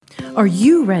Are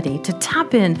you ready to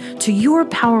tap in to your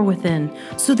power within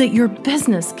so that your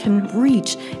business can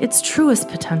reach its truest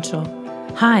potential?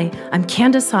 Hi, I'm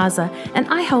Candace Haza, and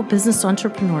I help business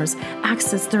entrepreneurs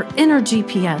access their inner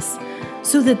GPS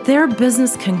so that their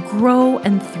business can grow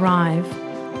and thrive.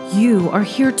 You are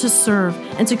here to serve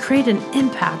and to create an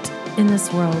impact in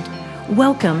this world.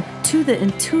 Welcome to the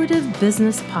Intuitive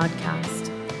Business Podcast.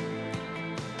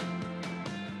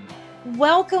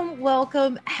 Welcome,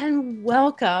 and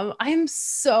welcome. I'm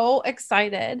so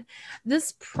excited.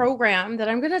 This program that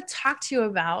I'm going to talk to you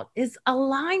about is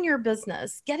Align Your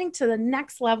Business, getting to the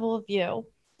next level of you.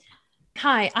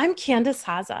 Hi, I'm Candace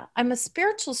Haza. I'm a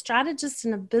spiritual strategist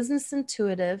and a business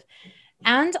intuitive,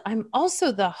 and I'm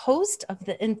also the host of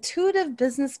the Intuitive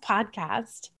Business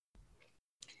Podcast.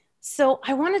 So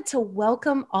I wanted to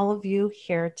welcome all of you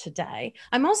here today.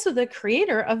 I'm also the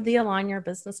creator of the Align Your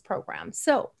Business program.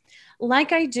 So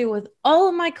like I do with all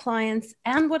of my clients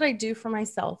and what I do for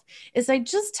myself is I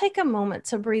just take a moment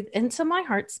to breathe into my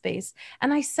heart space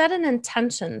and I set an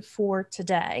intention for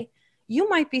today. You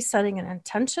might be setting an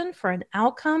intention for an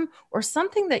outcome or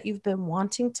something that you've been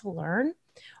wanting to learn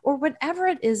or whatever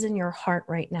it is in your heart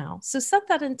right now. So set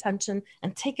that intention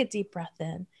and take a deep breath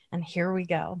in. And here we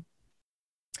go.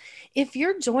 If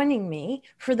you're joining me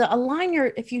for the Align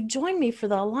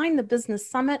the Business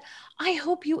Summit, I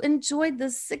hope you enjoyed the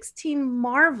 16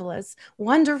 marvelous,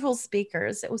 wonderful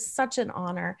speakers. It was such an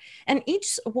honor. And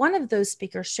each one of those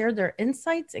speakers shared their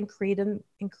insights in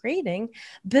creating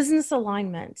business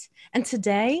alignment. And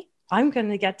today I'm going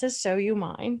to get to show you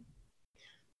mine.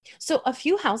 So a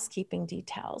few housekeeping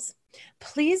details.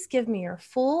 Please give me your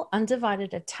full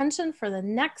undivided attention for the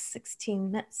next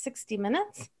 60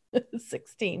 minutes.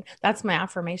 16. That's my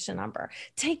affirmation number.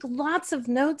 Take lots of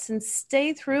notes and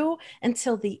stay through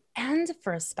until the end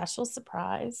for a special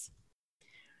surprise.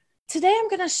 Today, I'm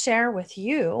going to share with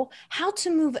you how to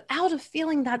move out of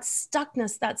feeling that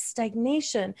stuckness, that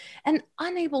stagnation, and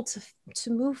unable to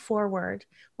move forward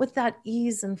with that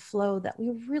ease and flow that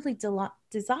we really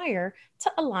desire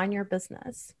to align your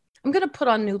business. I'm going to put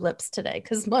on new lips today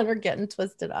because mine are getting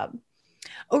twisted up.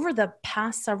 Over the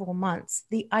past several months,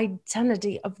 the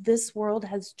identity of this world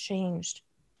has changed.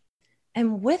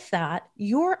 And with that,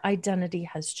 your identity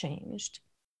has changed.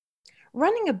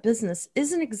 Running a business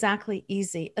isn't exactly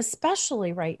easy,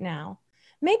 especially right now.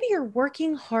 Maybe you're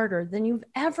working harder than you've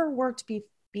ever worked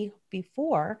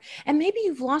before, and maybe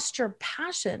you've lost your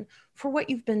passion for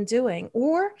what you've been doing,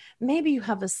 or maybe you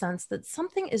have a sense that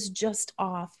something is just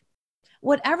off.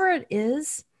 Whatever it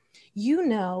is, you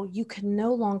know you can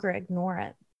no longer ignore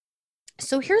it.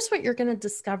 So here's what you're going to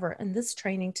discover in this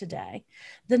training today.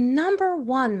 The number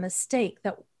one mistake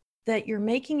that you're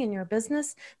making in your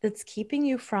business that's keeping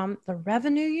you from the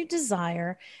revenue you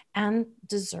desire and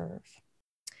deserve.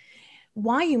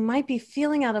 Why you might be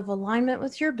feeling out of alignment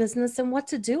with your business and what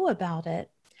to do about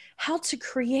it. How to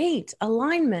create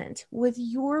alignment with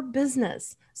your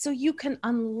business so you can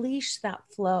unleash that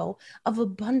flow of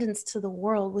abundance to the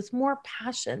world with more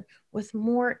passion, with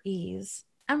more ease,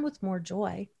 and with more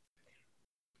joy.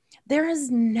 There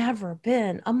has never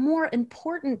been a more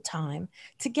important time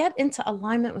to get into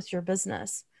alignment with your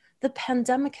business. The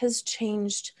pandemic has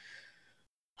changed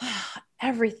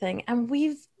everything, and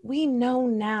we know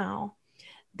now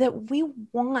that we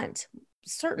want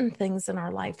certain things in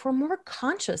our life. We're more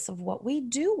conscious of what we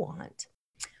do want.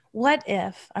 What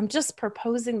if, I'm just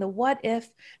proposing the what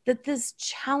if, that this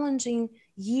challenging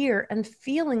year and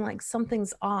feeling like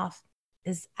something's off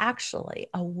is actually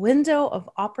a window of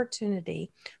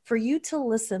opportunity for you to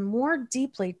listen more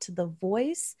deeply to the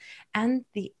voice and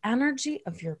the energy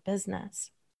of your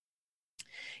business.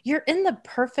 You're in the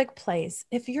perfect place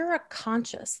if you're a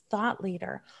conscious thought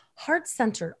leader,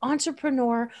 heart-centered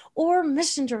entrepreneur, or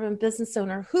mission-driven business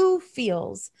owner who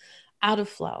feels out of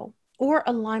flow or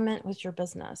alignment with your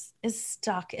business, is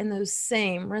stuck in those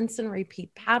same rinse and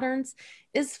repeat patterns,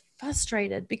 is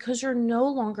frustrated because you're no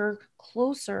longer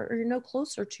closer, or you're no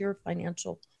closer to your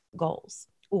financial goals,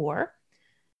 or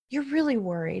you're really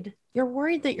worried. You're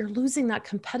worried that you're losing that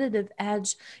competitive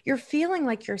edge. You're feeling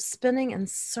like you're spinning in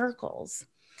circles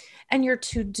and your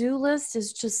to-do list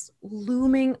is just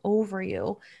looming over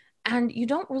you and you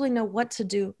don't really know what to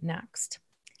do next.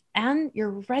 And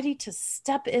you're ready to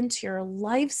step into your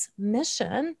life's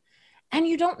mission and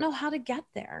you don't know how to get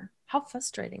there. How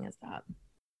frustrating is that?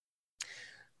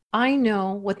 I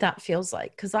know what that feels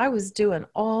like because I was doing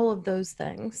all of those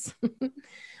things.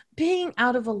 Being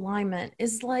out of alignment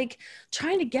is like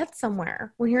trying to get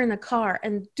somewhere when you're in a car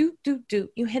and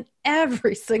you hit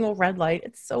every single red light.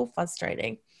 It's so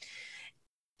frustrating.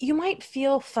 You might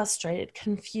feel frustrated,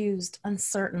 confused,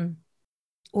 uncertain.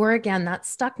 Or again, that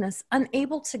stuckness,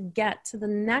 unable to get to the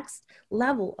next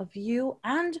level of you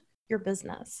and your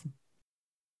business.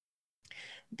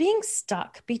 Being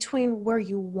stuck between where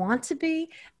you want to be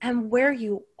and where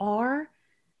you are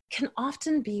can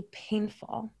often be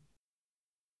painful.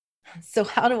 So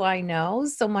how do I know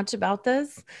so much about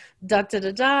this? Da, da,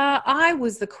 da, da. I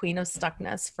was the queen of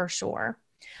stuckness for sure.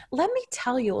 Let me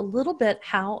tell you a little bit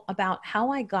about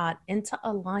how I got into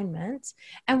alignment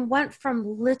and went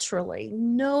from literally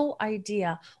no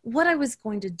idea what I was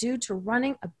going to do to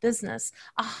running a business,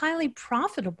 a highly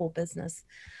profitable business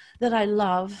that I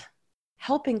love,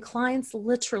 helping clients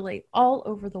literally all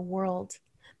over the world.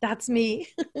 That's me.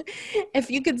 If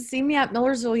you could see me at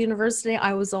Millersville University,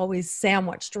 I was always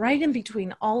sandwiched right in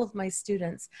between all of my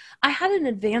students. I had an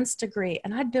advanced degree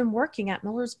and I'd been working at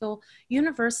Millersville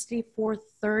University for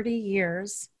 30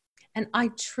 years, and I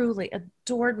truly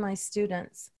adored my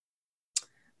students.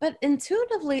 But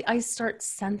intuitively, I start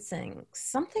sensing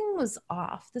something was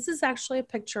off. This is actually a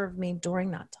picture of me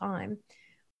during that time.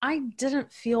 I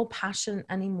didn't feel passion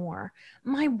anymore.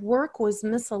 My work was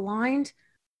misaligned.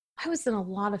 I was in a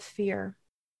lot of fear.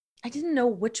 I didn't know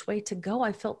which way to go.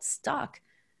 I felt stuck.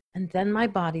 And then my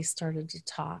body started to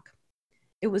talk.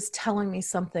 It was telling me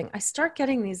something. I start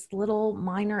getting these little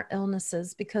minor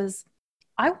illnesses because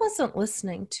I wasn't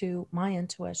listening to my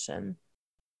intuition.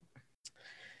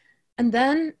 And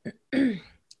then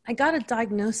I got a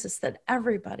diagnosis that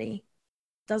everybody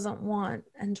doesn't want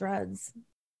and dreads.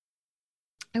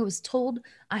 I was told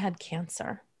I had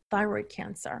cancer, thyroid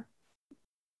cancer.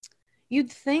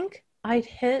 You'd think I'd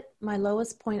hit my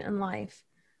lowest point in life,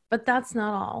 but that's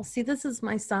not all. See, this is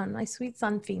my son, my sweet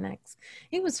son, Phoenix.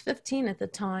 He was 15 at the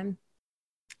time.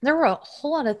 There were a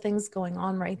whole lot of things going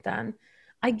on right then.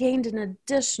 I gained an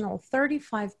additional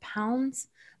 35 pounds.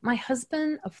 My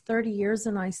husband of 30 years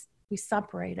and I, we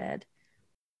separated.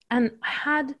 And I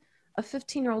had a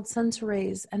 15-year-old son to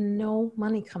raise and no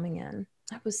money coming in.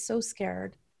 I was so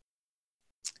scared.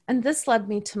 And this led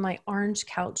me to my orange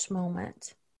couch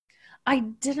moment. I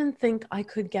didn't think I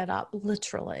could get up,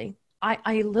 literally.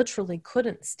 I literally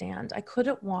couldn't stand. I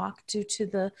couldn't walk due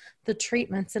to the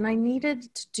treatments, and I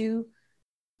needed to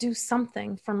do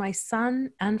something for my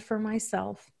son and for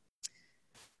myself.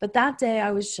 But that day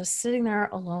I was just sitting there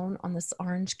alone on this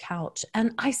orange couch,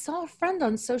 and I saw a friend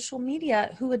on social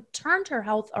media who had turned her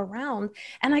health around,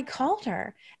 and I called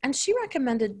her and she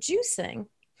recommended juicing.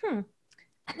 And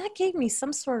that gave me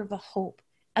some sort of a hope,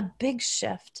 a big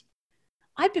shift.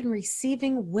 I'd been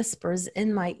receiving whispers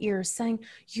in my ears saying,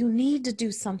 you need to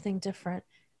do something different.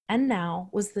 And now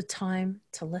was the time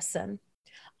to listen.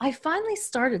 I finally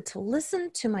started to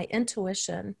listen to my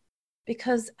intuition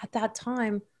because at that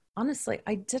time, honestly,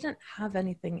 I didn't have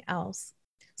anything else.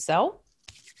 So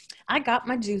I got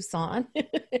my juice on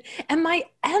and my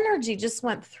energy just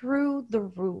went through the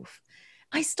roof.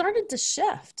 I started to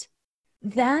shift.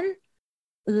 Then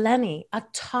Lenny, a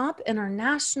top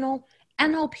international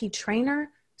NLP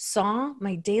trainer, saw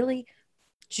my daily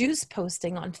juice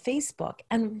posting on Facebook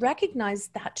and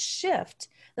recognized that shift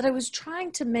that I was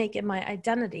trying to make in my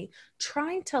identity,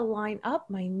 trying to line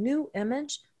up my new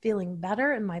image, feeling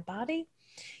better in my body.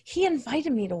 He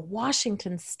invited me to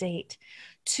Washington State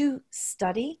to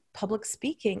study public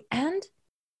speaking. And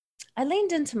I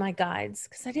leaned into my guides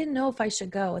because I didn't know if I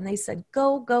should go. And they said,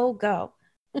 go, go, go.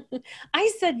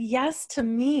 I said yes to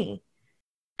me.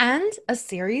 And a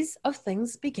series of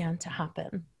things began to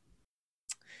happen.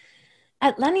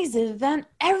 At Lenny's event,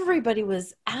 everybody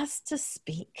was asked to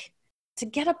speak, to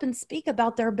get up and speak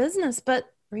about their business. But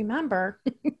remember,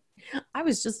 I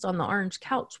was just on the orange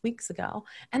couch weeks ago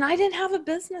and I didn't have a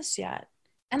business yet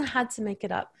and I had to make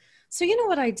it up. So you know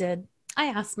what I did? I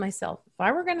asked myself, if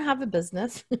I were going to have a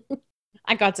business,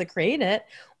 I got to create it.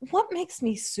 What makes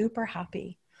me super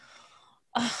happy?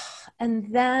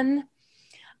 And then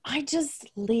I just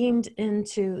leaned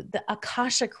into the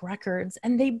Akashic records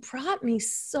and they brought me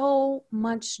so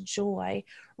much joy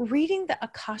reading the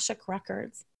Akashic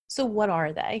records. So what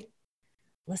are they?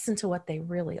 Listen to what they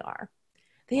really are.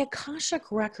 The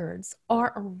Akashic records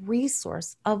are a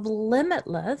resource of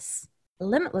limitless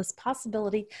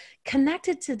possibility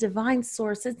connected to divine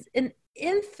source. It's an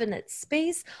infinite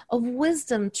space of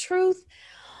wisdom, truth,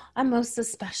 and most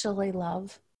especially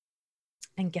love.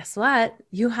 And guess what?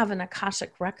 You have an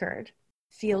Akashic record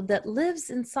field that lives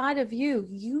inside of you.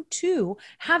 You too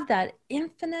have that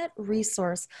infinite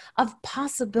resource of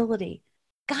possibility,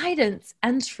 guidance,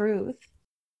 and truth.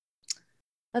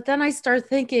 But then I start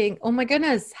thinking, oh my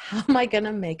goodness, how am I going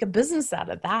to make a business out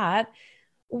of that?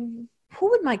 Who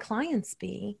would my clients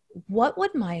be? What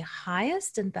would my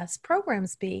highest and best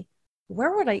programs be?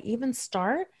 Where would I even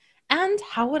start? And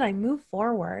how would I move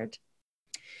forward?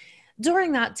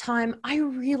 During that time, I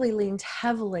really leaned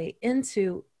heavily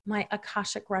into my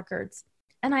Akashic records.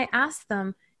 And I asked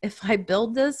them, if I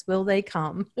build this, will they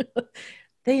come?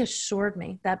 They assured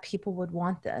me that people would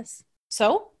want this.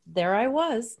 So there I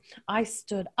was. I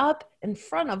stood up in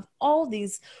front of all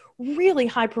these really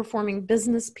high performing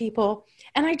business people,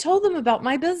 and I told them about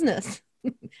my business,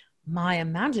 my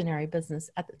imaginary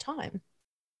business at the time.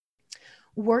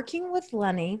 Working with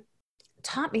Lenny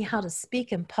taught me how to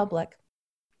speak in public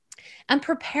and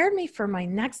prepared me for my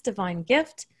next divine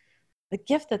gift, the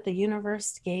gift that the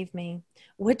universe gave me,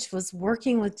 which was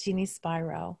working with Jeannie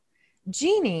Spiro.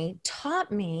 Jeannie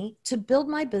taught me to build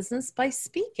my business by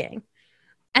speaking.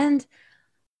 And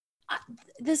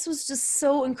this was just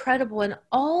so incredible. And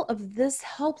all of this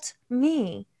helped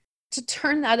me to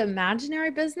turn that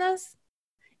imaginary business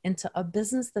into a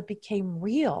business that became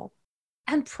real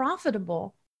and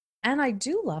profitable. And I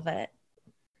do love it.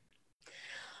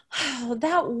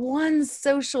 That one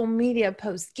social media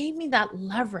post gave me that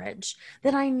leverage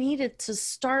that I needed to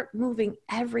start moving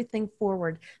everything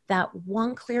forward. That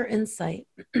one clear insight,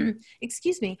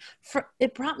 excuse me,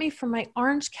 it brought me from my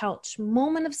orange couch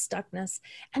moment of stuckness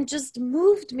and just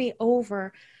moved me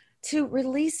over to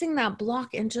releasing that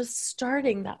block and just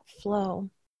starting that flow.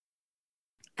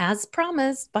 As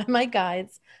promised by my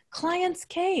guides, clients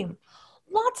came.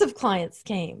 Lots of clients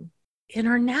came.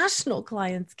 International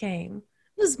clients came.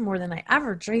 It was more than I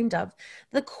ever dreamed of.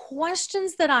 The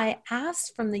questions that I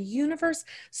asked from the universe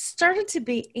started to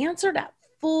be answered at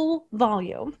full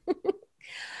volume.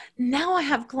 Now I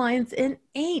have clients in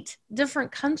 8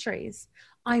 different countries.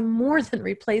 I more than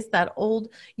replaced that old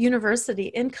university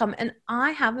income, and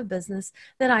I have a business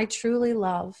that I truly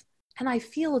love. And I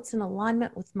feel it's in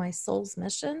alignment with my soul's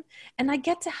mission, and I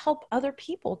get to help other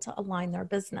people to align their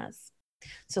business.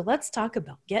 So let's talk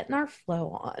about getting our flow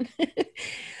on.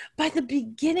 By the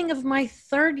beginning of my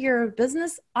 3rd year of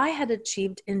business, I had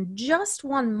achieved in just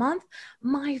 1 month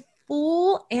my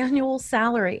full annual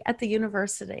salary at the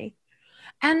university.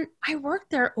 And I worked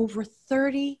there over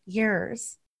 30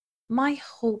 years. My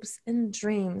hopes and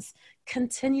dreams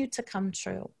continue to come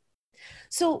true.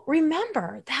 So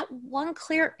remember that one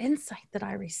clear insight that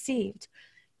I received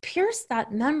pierced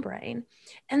that membrane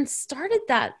and started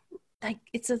that, like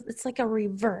it's like a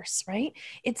reverse, right?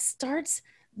 It starts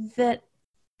that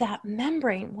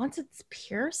membrane, once it's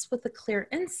pierced with a clear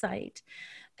insight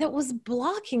that was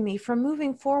blocking me from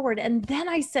moving forward. And then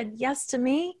I said yes to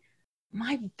me.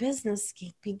 My business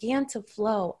began to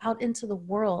flow out into the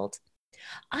world.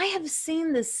 I have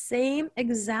seen the same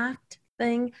exact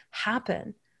thing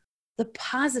happen, the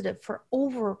positive, for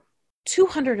over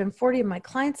 240 of my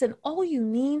clients. And all you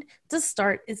need to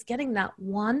start is getting that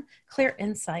one clear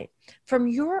insight from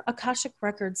your Akashic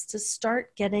records to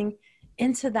start getting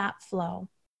into that flow.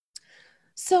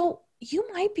 So you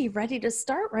might be ready to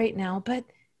start right now, but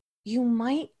you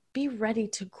might be ready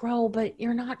to grow, but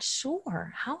you're not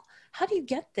sure. How do you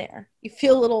get there? You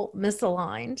feel a little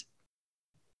misaligned.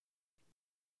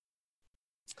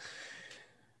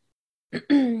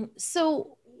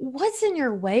 So what's in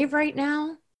your way right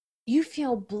now? You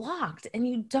feel blocked and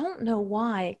you don't know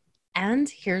why. And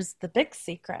here's the big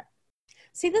secret.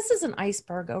 See, this is an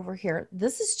iceberg over here.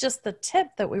 This is just the tip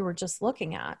that we were just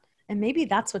looking at. And maybe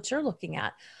that's what you're looking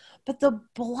at. But the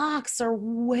blocks are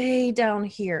way down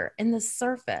here in the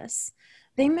surface.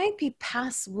 They might be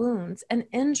past wounds and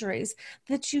injuries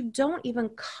that you don't even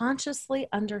consciously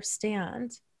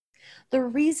understand. The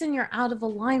reason you're out of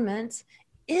alignment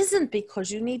isn't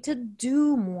because you need to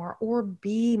do more or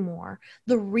be more.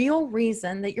 The real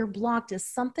reason that you're blocked is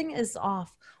something is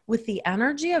off with the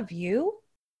energy of you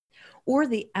or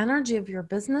the energy of your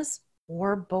business,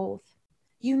 or both.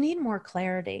 You need more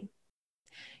clarity.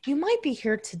 You might be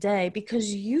here today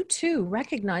because you too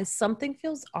recognize something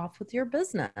feels off with your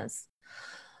business.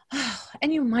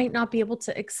 And you might not be able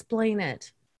to explain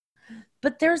it,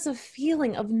 but there's a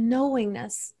feeling of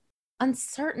knowingness,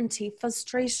 uncertainty,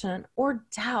 frustration, or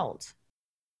doubt.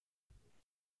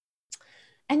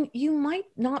 And you might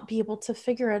not be able to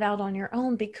figure it out on your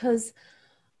own because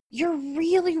you're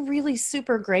really, really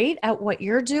super great at what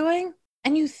you're doing.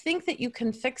 And you think that you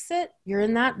can fix it. You're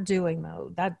in that doing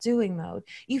mode.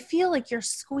 You feel like you're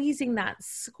squeezing that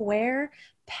square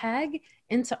peg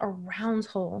into a round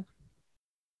hole.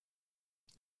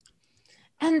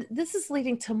 And this is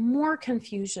leading to more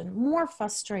confusion, more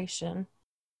frustration.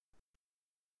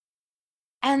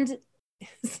 And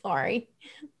sorry,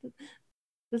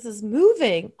 this is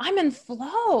moving. I'm in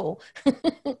flow.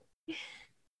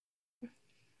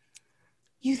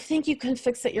 You think you can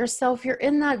fix it yourself. You're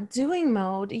in that doing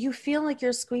mode. You feel like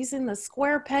you're squeezing the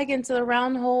square peg into the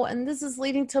round hole, and this is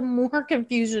leading to more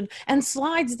confusion and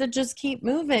slides that just keep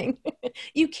moving.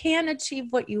 You can't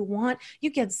achieve what you want. You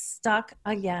get stuck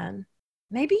again.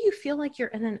 Maybe you feel like you're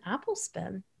in an apple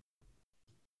spin.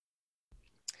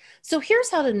 So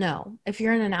here's how to know if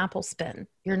you're in an apple spin.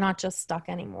 You're not just stuck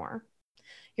anymore.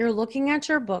 You're looking at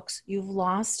your books. You've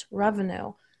lost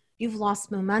revenue. You've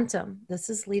lost momentum. This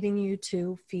is leading you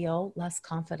to feel less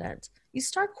confident. You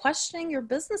start questioning your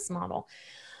business model.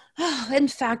 In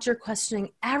fact, you're questioning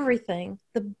everything.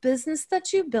 The business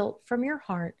that you built from your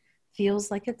heart feels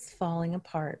like it's falling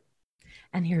apart.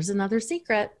 And here's another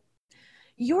secret.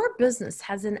 Your business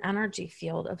has an energy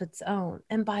field of its own.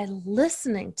 And by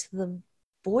listening to the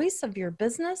voice of your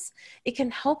business, it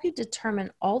can help you determine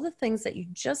all the things that you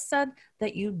just said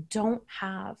that you don't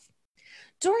have.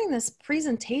 During this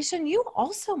presentation, you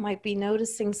also might be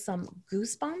noticing some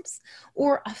goosebumps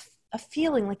or a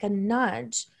feeling like a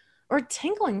nudge or a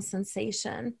tingling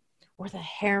sensation or the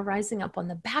hair rising up on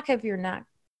the back of your neck.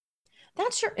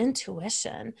 That's your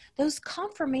intuition. Those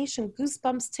confirmation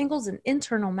goosebumps, tingles, and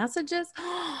internal messages,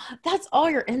 that's all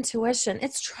your intuition.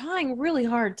 It's trying really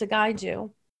hard to guide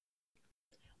you.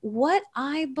 What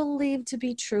I believe to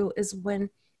be true is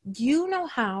when you know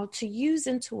how to use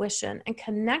intuition and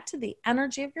connect to the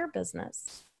energy of your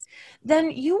business, then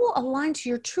you will align to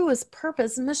your truest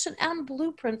purpose, mission, and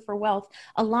blueprint for wealth,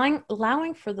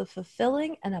 allowing for the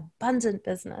fulfilling and abundant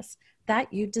business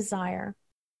that you desire.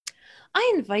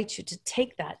 I invite you to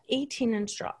take that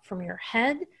 18-inch drop from your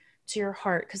head to your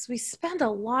heart, because we spend a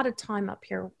lot of time up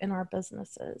here in our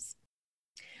businesses.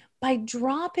 By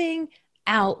dropping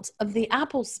out of the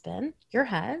apple spin, your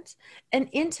head, and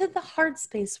into the heart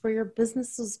space where your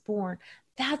business was born,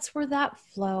 that's where that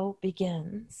flow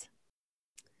begins.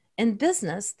 In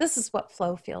business, this is what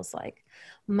flow feels like.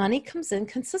 Money comes in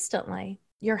consistently.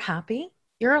 You're happy,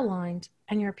 you're aligned,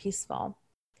 and you're peaceful.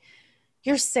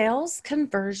 Your sales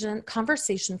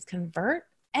conversations convert,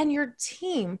 and your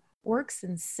team works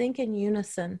in sync and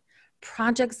unison.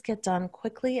 Projects get done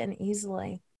quickly and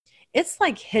easily. It's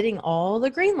like hitting all the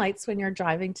green lights when you're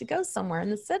driving to go somewhere in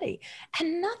the city,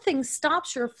 and nothing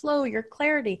stops your flow, your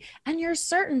clarity, and your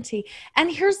certainty.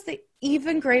 And here's the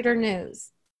even greater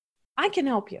news. I can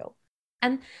help you.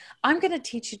 And I'm going to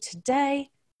teach you today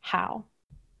how.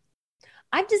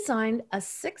 I've designed a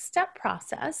 6-step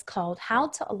process called How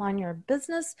to Align Your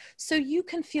Business so you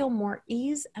can feel more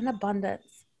ease and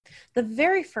abundance. The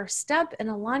very first step in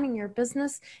aligning your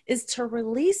business is to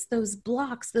release those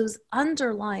blocks, those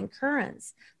underlying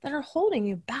currents that are holding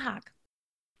you back.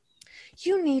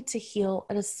 You need to heal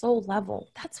at a soul level.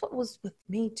 That's what was with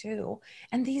me too.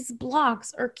 And these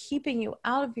blocks are keeping you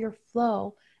out of your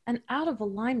flow and out of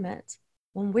alignment.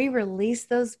 When we release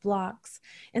those blocks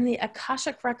in the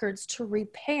Akashic records to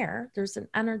repair, there's an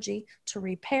energy to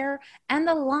repair and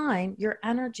align your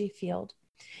energy field.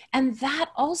 And that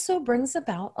also brings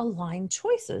about aligned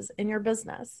choices in your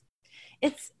business.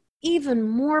 It's even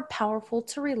more powerful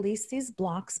to release these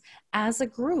blocks as a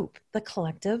group, the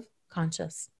collective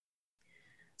conscious.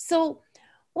 So,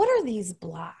 what are these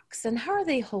blocks and how are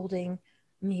they holding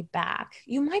me back?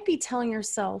 You might be telling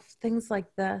yourself things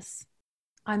like this: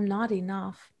 I'm not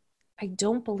enough. I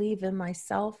don't believe in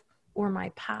myself or my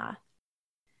path.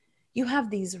 You have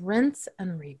these rinse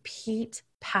and repeat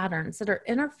patterns that are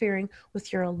interfering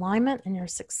with your alignment and your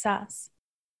success.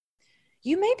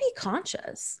 You may be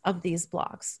conscious of these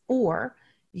blocks, or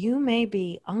you may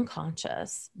be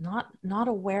unconscious, not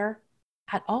aware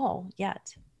at all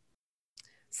yet.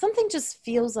 Something just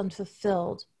feels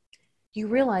unfulfilled. You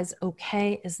realize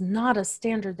okay is not a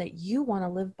standard that you want to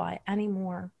live by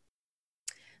anymore.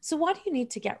 So why do you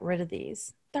need to get rid of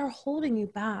these? They're holding you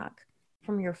back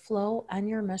from your flow and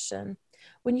your mission.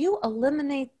 When you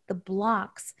eliminate the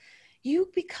blocks,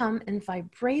 you become in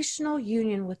vibrational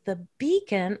union with the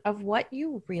beacon of what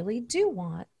you really do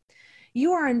want.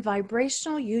 You are in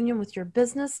vibrational union with your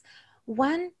business,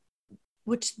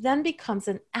 which then becomes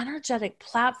an energetic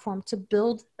platform to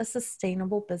build a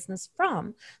sustainable business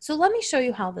from. So let me show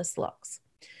you how this looks.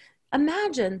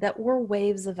 Imagine that we're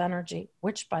waves of energy,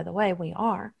 which, by the way, we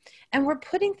are, and we're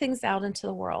putting things out into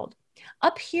the world.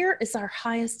 Up here is our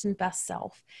highest and best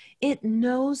self. It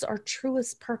knows our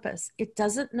truest purpose. It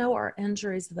doesn't know our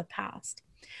injuries of the past.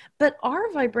 But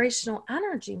our vibrational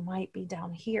energy might be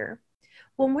down here.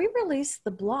 When we release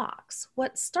the blocks,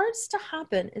 what starts to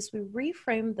happen is we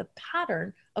reframe the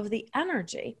pattern of the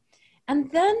energy.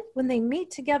 And then when they meet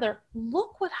together,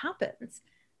 look what happens.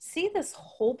 See this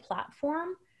whole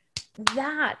platform?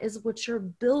 That is what you're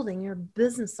building your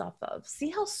business off of. See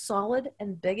how solid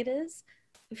and big it is?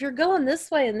 If you're going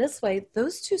this way and this way,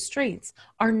 those two streets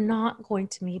are not going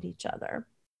to meet each other.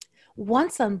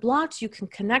 Once unblocked, you can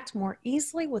connect more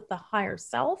easily with the higher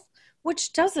self,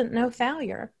 which doesn't know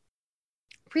failure.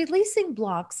 Releasing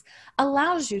blocks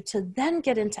allows you to then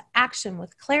get into action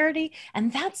with clarity,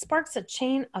 and that sparks a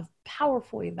chain of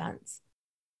powerful events.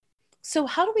 So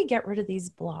how do we get rid of these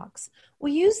blocks?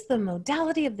 We use the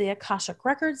modality of the Akashic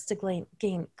Records to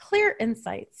gain clear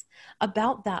insights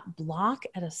about that block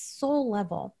at a soul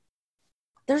level.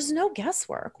 There's no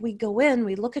guesswork. We go in,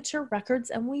 we look at your records,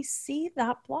 and we see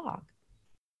that block.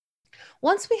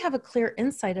 Once we have a clear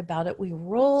insight about it, we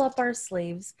roll up our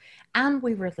sleeves and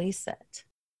we release it.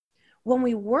 When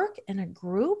we work in a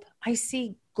group, I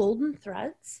see golden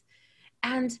threads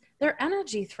and they're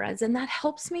energy threads, and that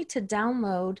helps me to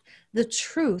download the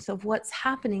truth of what's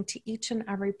happening to each and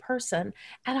every person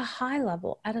at a high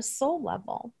level, at a soul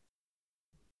level.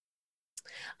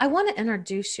 I want to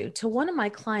introduce you to one of my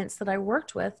clients that I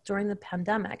worked with during the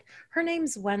pandemic. Her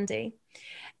name's Wendy.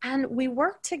 And we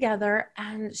worked together,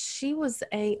 and she was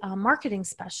a marketing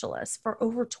specialist for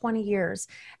over 20 years.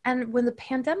 And when the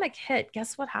pandemic hit,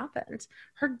 guess what happened?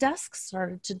 Her desk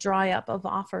started to dry up of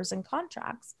offers and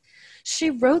contracts.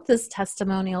 She wrote this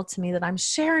testimonial to me that I'm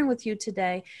sharing with you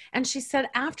today. And she said,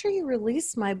 after you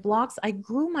released my blocks, I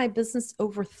grew my business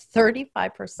over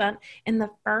 35% in the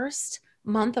first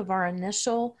month of our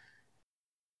initial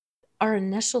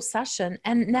session.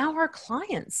 And now our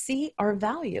clients see our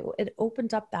value. It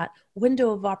opened up that window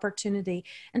of opportunity.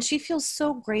 And she feels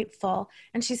so grateful.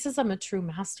 And she says, I'm a true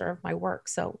master of my work.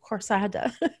 So of course I had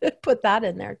to put that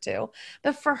in there too.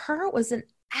 But for her, it was an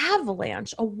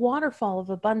avalanche, a waterfall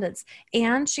of abundance.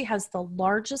 And she has the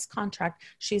largest contract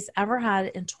she's ever had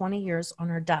in 20 years on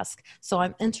her desk. So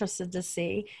I'm interested to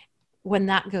see when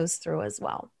that goes through as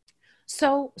well.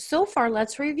 So far,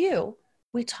 let's review.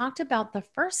 We talked about the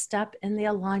first step in the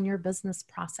Align Your Business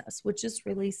process, which is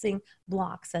releasing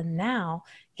blocks. And now,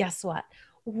 guess what?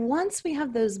 Once we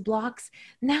have those blocks,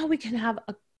 now we can have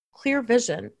a clear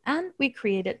vision and we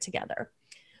create it together.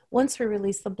 Once we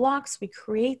release the blocks, we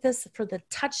create this for the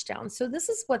touchdown. So this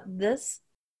is what this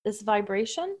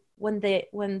vibration, when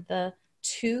the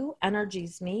two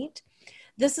energies meet,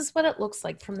 this is what it looks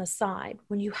like from the side.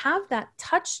 When you have that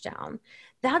touchdown,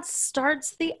 that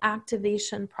starts the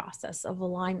activation process of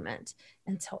alignment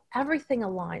until everything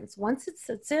aligns. Once it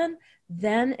sits in,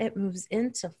 then it moves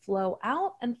into flow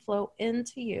out and flow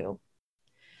into you.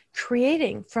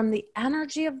 Creating from the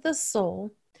energy of the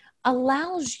soul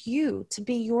allows you to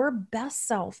be your best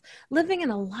self, living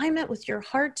in alignment with your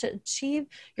heart to achieve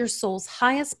your soul's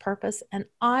highest purpose. And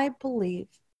I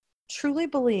truly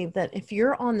believe that if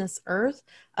you're on this earth,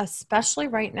 especially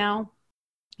right now,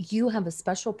 you have a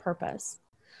special purpose.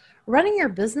 Running your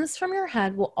business from your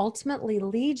head will ultimately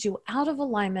lead you out of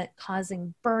alignment,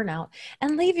 causing burnout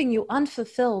and leaving you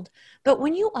unfulfilled. But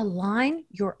when you align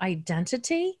your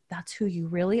identity, that's who you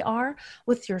really are,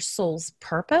 with your soul's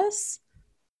purpose,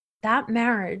 that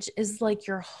marriage is like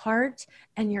your heart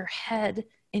and your head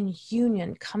in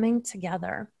union coming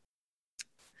together.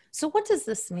 So what does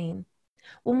this mean?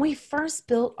 When we first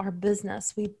built our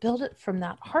business, we built it from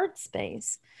that heart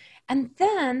space. And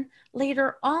then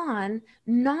later on,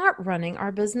 not running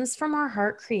our business from our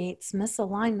heart creates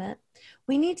misalignment.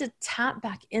 We need to tap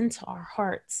back into our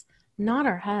hearts, not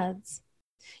our heads.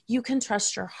 You can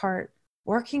trust your heart.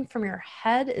 Working from your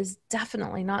head is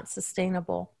definitely not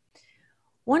sustainable.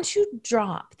 Once you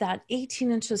drop that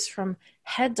 18 inches from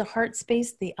head to heart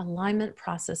space, the alignment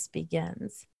process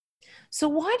begins. So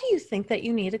why do you think that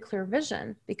you need a clear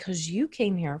vision? Because you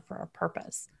came here for a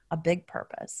purpose, a big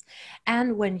purpose.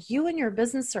 And when you and your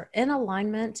business are in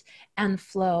alignment and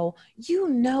flow, you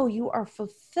know you are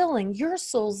fulfilling your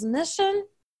soul's mission,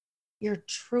 your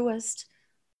truest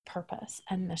purpose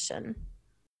and mission.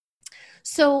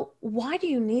 So why do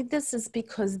you need this? Is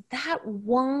because that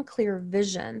one clear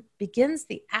vision begins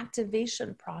the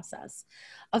activation process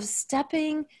of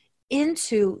stepping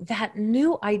into that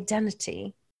new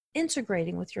identity,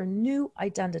 integrating with your new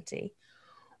identity,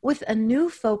 with a new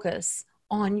focus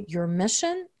on your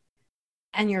mission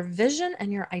and your vision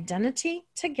and your identity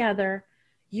together.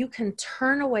 You can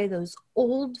turn away those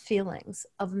old feelings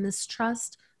of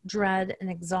mistrust, dread, and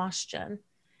exhaustion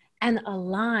and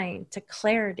align to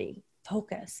clarity,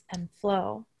 focus, and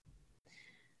flow.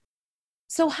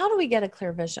 So how do we get a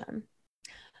clear vision?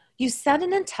 You set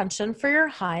an intention for your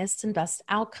highest and best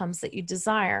outcomes that you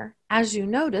desire. As you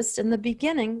noticed in the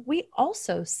beginning, we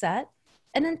also set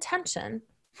an intention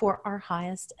for our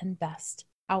highest and best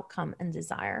outcome and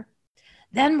desire.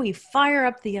 Then we fire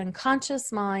up the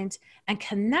unconscious mind and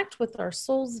connect with our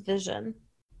soul's vision.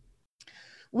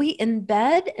 We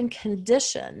embed and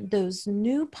condition those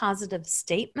new positive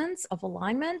statements of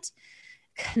alignment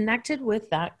connected with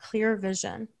that clear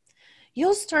vision.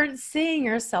 You'll start seeing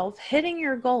yourself hitting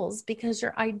your goals because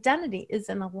your identity is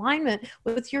in alignment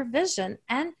with your vision,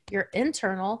 and your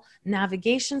internal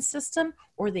navigation system,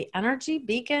 or the energy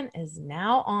beacon, is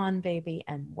now on, baby,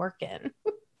 and working.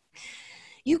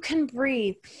 You can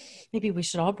breathe. Maybe we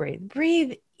should all breathe.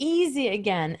 Breathe easy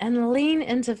again and lean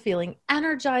into feeling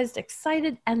energized,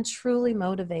 excited, and truly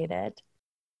motivated.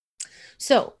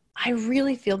 So I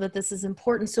really feel that this is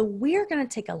important. So we're going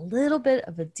to take a little bit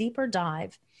of a deeper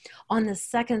dive on the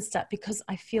second step, because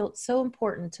I feel it's so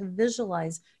important to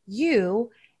visualize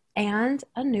you and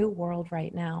a new world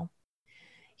right now.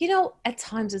 You know, at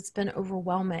times it's been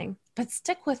overwhelming, but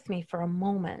stick with me for a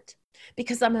moment,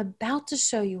 because I'm about to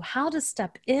show you how to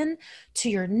step in to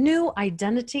your new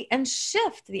identity and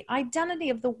shift the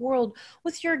identity of the world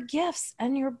with your gifts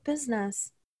and your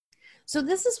business. So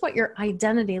this is what your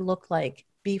identity looked like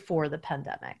before the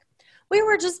pandemic. We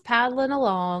were just paddling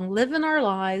along, living our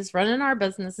lives, running our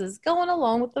businesses, going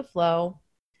along with the flow,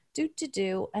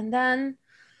 and then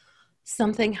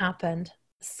something happened.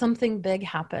 Something big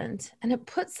happened, and it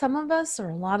put some of us, or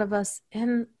a lot of us,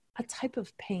 in a type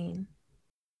of pain.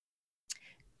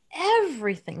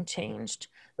 Everything changed.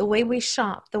 The way we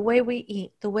shop, the way we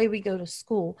eat, the way we go to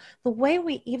school, the way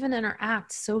we even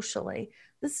interact socially.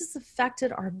 This has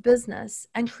affected our business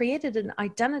and created an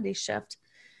identity shift,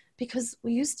 because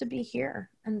we used to be here,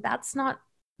 and it's not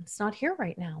here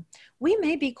right now. We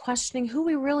may be questioning who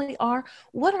we really are,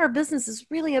 what our business is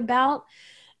really about,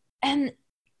 and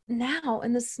now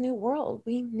in this new world,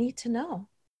 we need to know.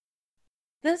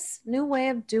 This new way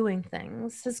of doing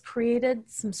things has created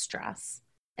some stress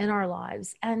in our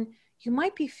lives, and you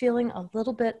might be feeling a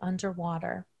little bit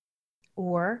underwater,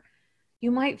 or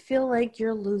you might feel like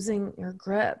you're losing your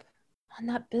grip on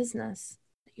that business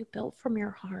that you built from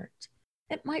your heart.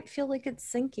 It might feel like it's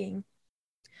sinking.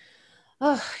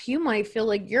 Oh, you might feel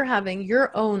like you're having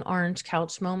your own orange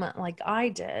couch moment like I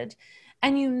did,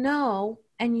 and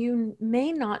you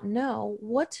may not know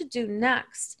what to do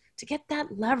next to get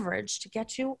that leverage to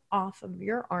get you off of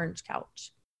your orange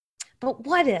couch. But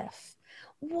what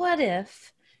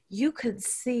if you could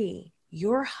see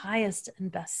your highest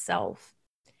and best self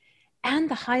and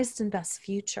the highest and best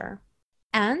future,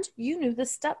 and you knew the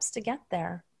steps to get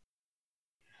there?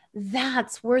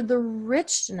 That's where the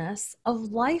richness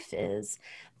of life is.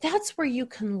 That's where you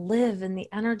can live in the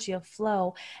energy of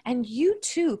flow, and you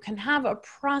too can have a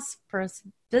prosperous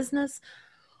business,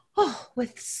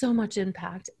 with so much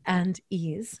impact and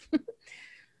ease.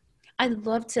 I'd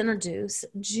love to introduce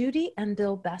Judy and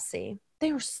Bill Bessie.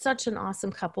 They were such an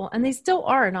awesome couple, and they still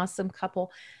are an awesome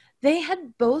couple. They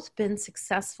had both been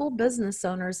successful business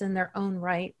owners in their own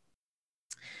right,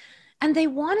 and they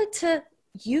wanted to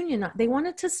they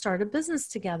wanted to start a business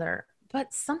together,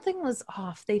 but something was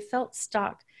off. They felt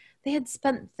stuck. They had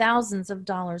spent thousands of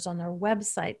dollars on their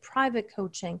website, private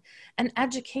coaching, and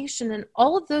education, and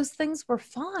all of those things were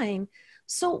fine.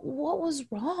 So what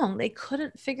was wrong? They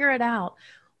couldn't figure it out.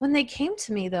 When they came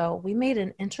to me, though, we made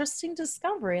an interesting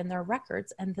discovery in their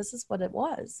records, and this is what it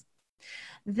was.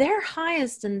 Their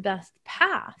highest and best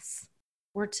paths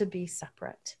were to be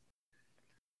separate,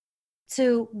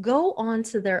 to go on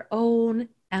to their own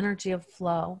energy of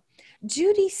flow.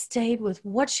 Judy stayed with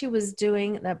what she was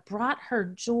doing that brought her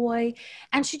joy,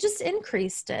 and she just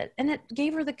increased it, and it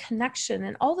gave her the connection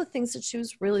and all the things that she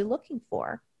was really looking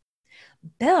for.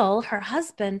 Bill, her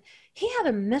husband, he had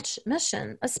a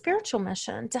mission, a spiritual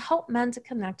mission, to help men to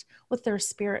connect with their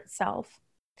spirit self.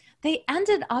 They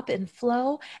ended up in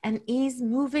flow and ease,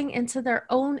 moving into their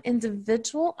own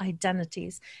individual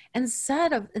identities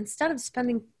instead of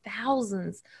spending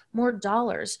thousands more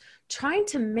dollars trying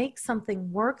to make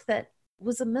something work that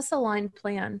was a misaligned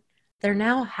plan. They're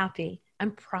now happy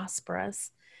and prosperous,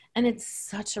 and it's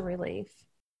such a relief.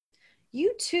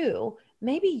 You too,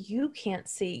 maybe you can't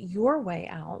see your way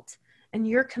out and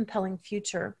your compelling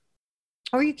future,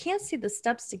 or you can't see the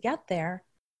steps to get there.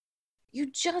 You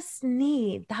just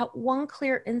need that one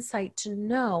clear insight to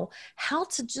know how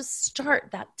to just start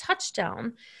that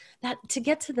touchdown, that to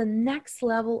get to the next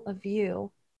level of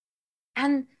you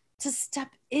and to step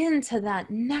into that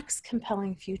next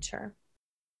compelling future.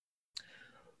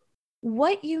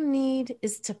 What you need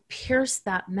is to pierce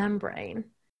that membrane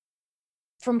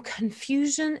from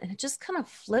confusion, and it just kind of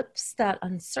flips that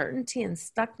uncertainty and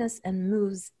stuckness and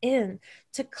moves in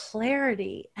to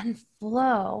clarity and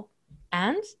flow.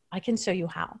 And I can show you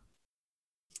how.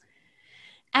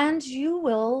 And you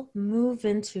will move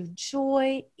into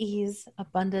joy, ease,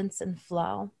 abundance, and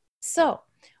flow. So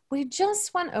We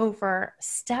just went over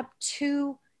step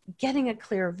 2, getting a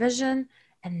clear vision.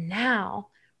 And now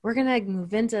we're going to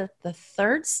move into the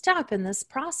third step in this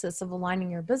process of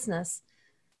aligning your business,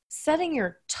 setting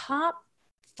your top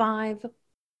 5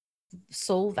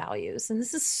 soul values. And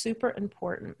this is super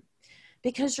important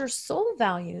because your soul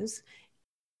values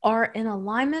are in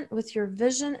alignment with your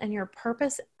vision and your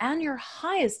purpose and your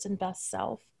highest and best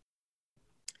self.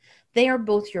 They are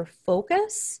both your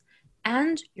focus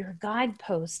and your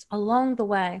guidepost along the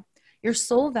way. Your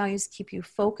soul values keep you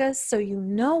focused so you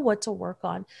know what to work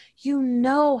on. You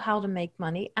know how to make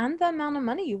money and the amount of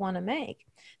money you want to make.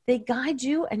 They guide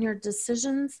you and your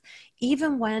decisions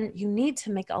even when you need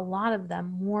to make a lot of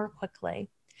them more quickly.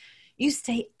 You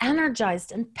stay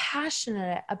energized and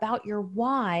passionate about your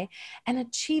why and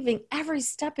achieving every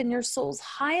step in your soul's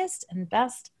highest and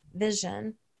best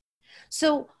vision.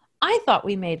 So I thought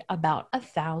we made about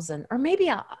 1,000 or maybe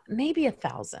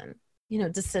 1,000,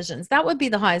 decisions. That would be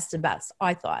the highest and best,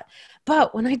 I thought.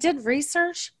 But when I did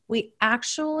research, we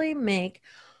actually make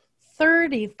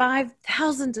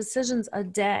 35,000 decisions a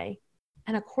day.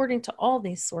 And according to all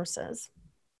these sources,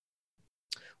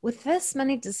 with this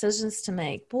many decisions to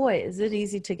make, boy, is it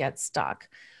easy to get stuck.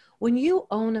 When you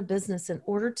own a business, in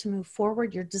order to move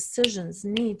forward, your decisions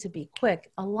need to be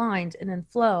quick, aligned, and in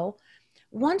flow.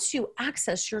 Once you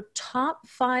access your top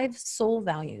 5 soul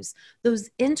values, those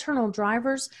internal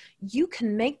drivers, you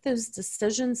can make those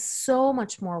decisions so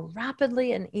much more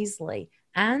rapidly and easily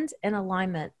and in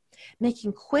alignment.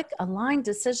 Making quick, aligned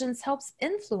decisions helps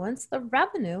influence the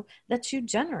revenue that you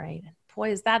generate.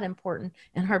 Boy, is that important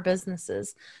in our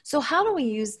businesses. So how do we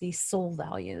use these soul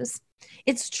values?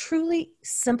 It's truly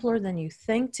simpler than you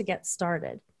think to get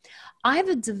started.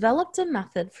 I've developed a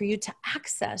method for you to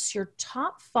access your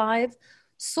top 5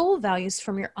 soul values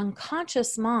from your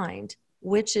unconscious mind,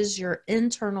 which is your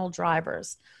internal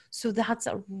drivers. So that's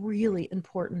a really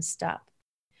important step.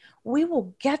 We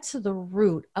will get to the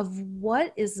root of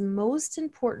what is most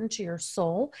important to your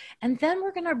soul, and then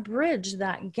we're going to bridge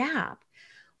that gap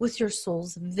with your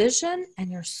soul's vision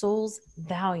and your soul's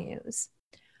values.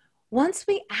 Once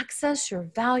we access your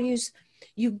values,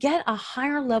 you get a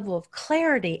higher level of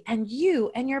clarity, and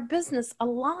you and your business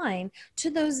align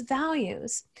to those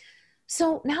values.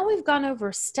 So now we've gone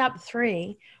over step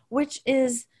 3, which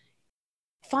is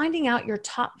finding out your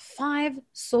top 5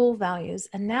 soul values.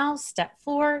 And now step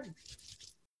 4,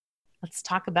 let's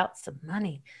talk about some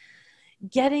money.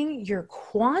 Getting your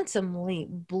quantum leap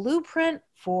blueprint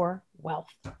for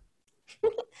wealth.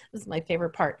 This is my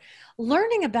favorite part.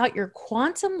 Learning about your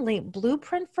quantum leap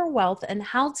blueprint for wealth and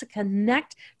how to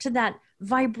connect to that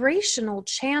vibrational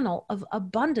channel of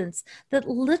abundance that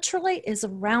literally is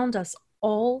around us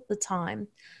all the time.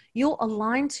 You'll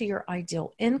align to your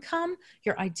ideal income,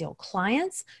 your ideal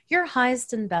clients, your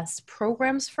highest and best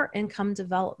programs for income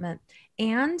development.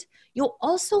 And you'll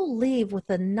also leave with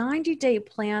a 90-day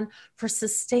plan for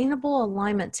sustainable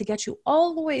alignment to get you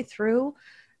all the way through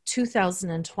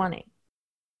 2020.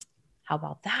 How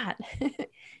about that?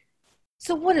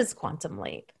 So what is Quantum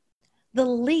Leap? The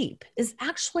leap is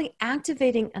actually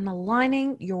activating and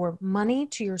aligning your money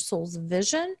to your soul's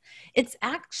vision. It's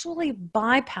actually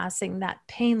bypassing that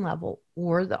pain level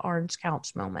or the orange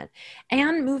couch moment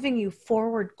and moving you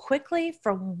forward quickly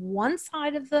from one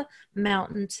side of the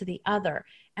mountain to the other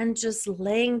and just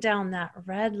laying down that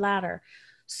red ladder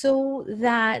so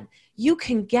that you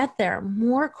can get there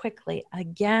more quickly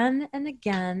again and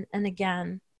again and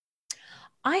again.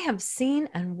 I have seen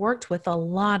and worked with a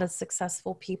lot of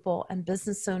successful people and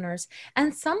business owners,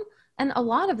 and a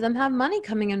lot of them have money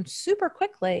coming in super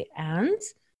quickly, and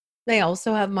they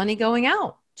also have money going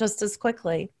out just as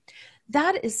quickly.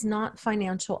 That is not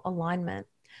financial alignment.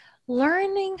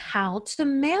 Learning how to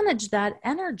manage that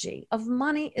energy of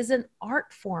money is an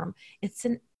art form. It's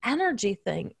an energy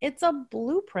thing. It's a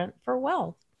blueprint for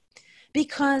wealth,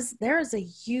 because there is a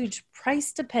huge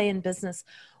price to pay in business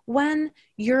when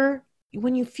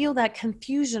you feel that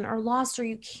confusion or lost or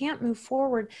you can't move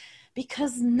forward,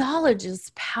 because knowledge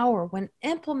is power when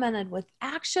implemented with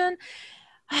action.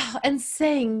 And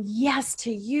saying yes to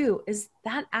you is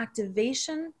that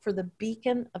activation for the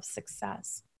beacon of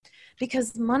success.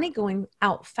 Because money going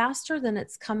out faster than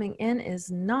it's coming in is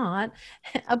not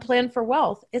a plan for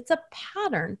wealth. It's a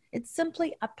pattern. It's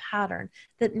simply a pattern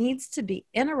that needs to be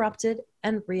interrupted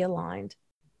and realigned.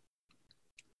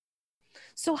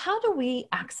 So how do we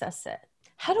access it?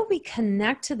 How do we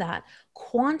connect to that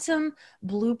quantum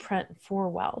blueprint for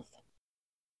wealth?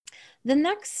 The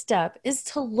next step is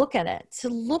to look at it, to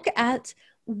look at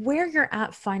where you're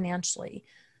at financially,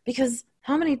 because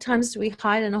How many times do we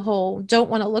hide in a hole, don't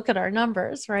want to look at our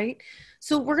numbers, right?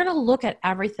 So we're going to look at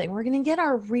everything. We're going to get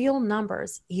our real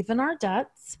numbers, even our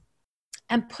debts,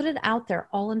 and put it out there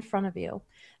all in front of you.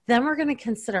 Then we're going to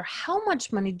consider, how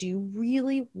much money do you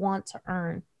really want to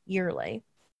earn yearly?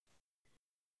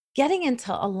 Getting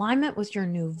into alignment with your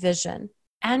new vision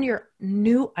and your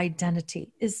new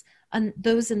identity is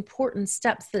those important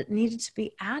steps that needed to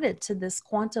be added to this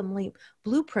quantum leap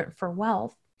blueprint for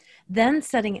wealth. Then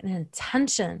setting an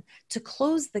intention to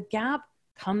close the gap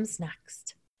comes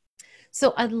next.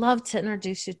 So I'd love to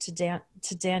introduce you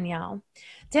to Danielle.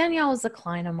 Danielle is a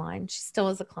client of mine. She still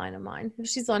is a client of mine.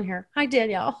 She's on here. Hi,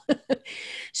 Danielle.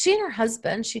 She and her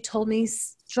husband, she told me,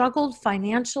 struggled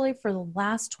financially for the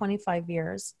last 25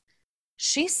 years.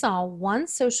 She saw one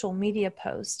social media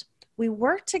post. We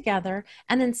worked together,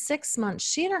 and in 6 months,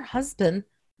 she and her husband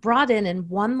brought in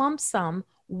one lump sum,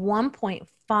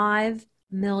 $1.5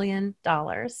 million.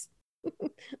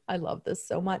 I love this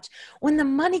so much. When the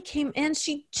money came in,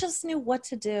 she just knew what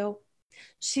to do.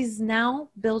 She's now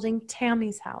building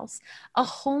Tammy's House, a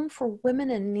home for women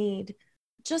in need.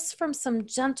 Just from some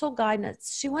gentle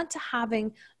guidance, she went to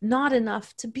having not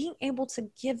enough to being able to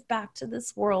give back to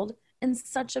this world in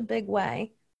such a big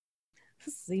way.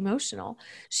 This is emotional.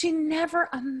 She never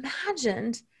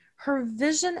imagined her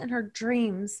vision and her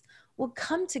dreams would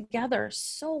come together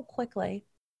so quickly.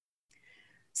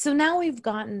 So now we've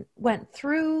went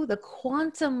through the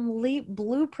quantum leap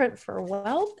blueprint for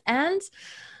wealth, and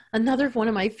another one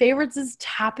of my favorites is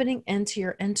tapping into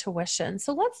your intuition.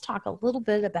 So let's talk a little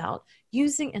bit about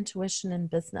using intuition in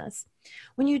business.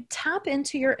 When you tap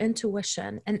into your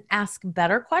intuition and ask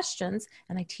better questions,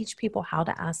 and I teach people how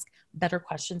to ask better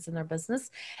questions in their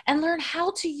business and learn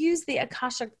how to use the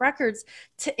Akashic records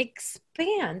to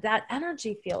expand that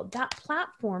energy field, that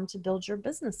platform to build your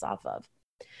business off of.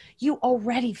 You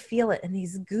already feel it in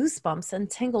these goosebumps and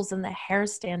tingles in the hair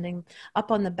standing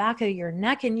up on the back of your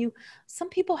neck. And some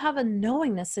people have a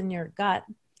knowingness in your gut,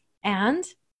 and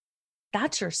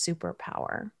that's your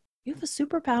superpower. You have a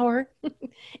superpower.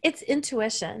 It's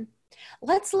intuition.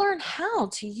 Let's learn how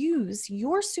to use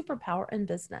your superpower in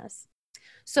business.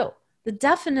 So the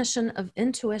definition of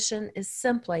intuition is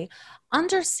simply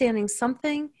understanding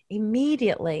something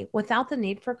immediately without the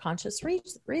need for conscious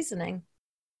reasoning.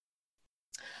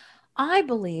 I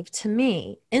believe, to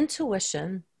me,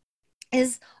 intuition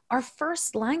is our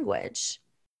first language.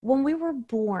 When we were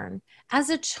born, as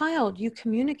a child, you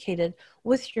communicated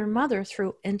with your mother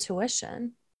through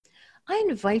intuition. I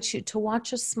invite you to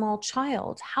watch a small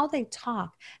child, how they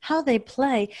talk, how they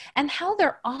play, and how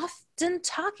they're often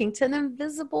talking to an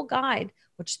invisible guide,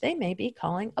 which they may be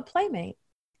calling a playmate.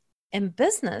 In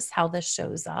business, how this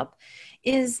shows up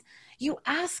is you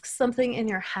ask something in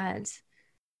your head,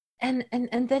 and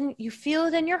then you feel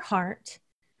it in your heart,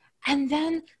 and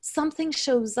then something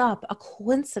shows up, a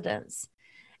coincidence,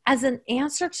 as an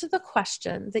answer to the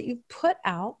question that you put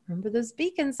out. Remember those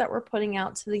beacons that we're putting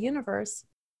out to the universe.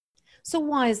 So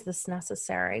why is this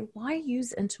necessary? Why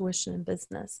use intuition in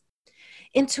business?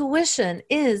 Intuition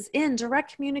is in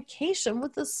direct communication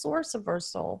with the source of our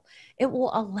soul. It will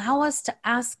allow us to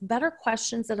ask better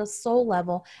questions at a soul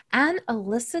level and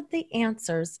elicit the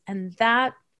answers, and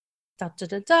that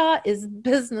is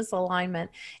business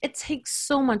alignment. It takes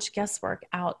so much guesswork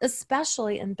out,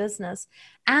 especially in business.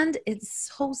 And it's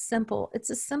so simple. It's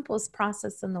the simplest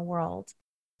process in the world.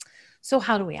 So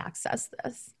how do we access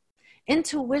this?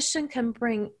 Intuition can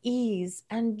bring ease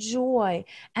and joy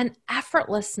and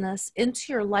effortlessness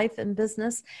into your life and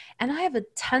business. And I have a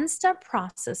 10-step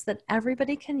process that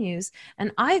everybody can use.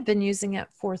 And I've been using it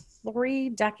for 3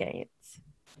 decades.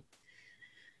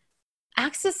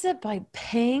 Access it by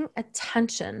paying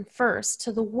attention first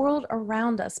to the world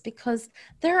around us, because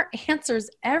there are answers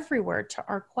everywhere to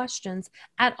our questions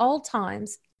at all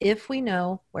times if we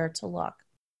know where to look.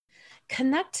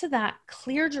 Connect to that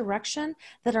clear direction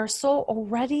that our soul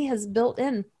already has built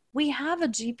in. We have a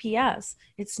GPS.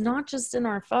 It's not just in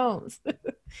our phones.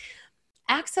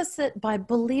 Access it by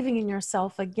believing in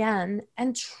yourself again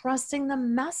and trusting the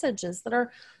messages that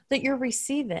you're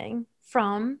receiving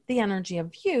from the energy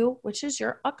of you, which is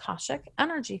your Akashic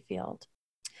energy field.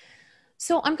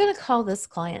 So I'm going to call this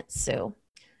client Sue.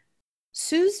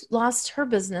 Sue's lost her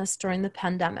business during the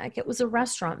pandemic. It was a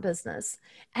restaurant business.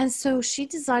 And so she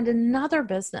designed another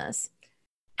business.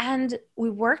 And we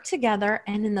worked together.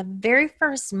 And in the very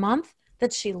first month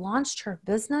that she launched her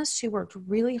business, she worked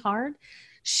really hard.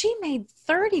 She made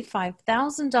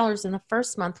 $35,000 in the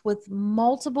first month with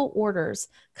multiple orders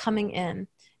coming in.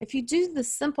 If you do the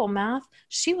simple math,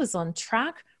 she was on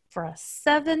track for a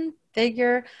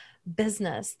 7-figure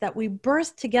business that we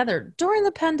birthed together during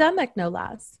the pandemic, no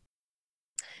less.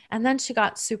 And then she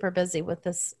got super busy with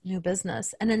this new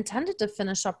business and intended to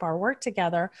finish up our work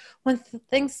together when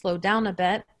things slowed down a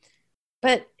bit.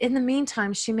 But in the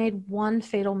meantime, she made one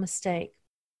fatal mistake.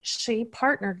 She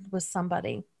partnered with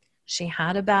somebody. She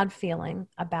had a bad feeling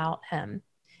about him.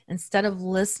 Instead of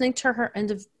listening to her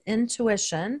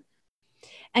intuition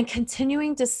and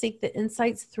continuing to seek the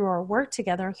insights through our work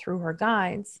together through her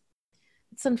guides,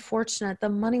 it's unfortunate the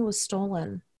money was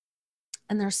stolen,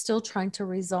 and they're still trying to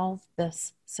resolve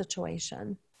this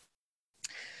situation.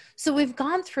 So we've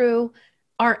gone through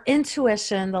our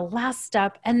intuition, the last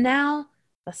step, and now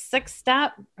the sixth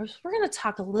step. We're going to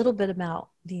talk a little bit about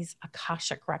these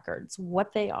Akashic records,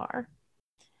 what they are,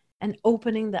 and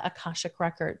opening the Akashic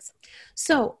records.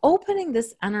 So opening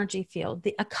this energy field,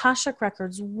 the Akashic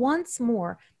records, once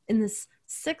more in this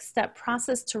six-step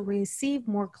process to receive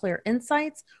more clear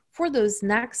insights for those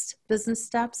next business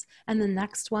steps and the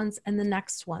next ones and the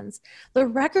next ones. The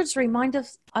records remind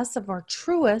us of our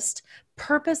truest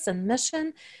purpose and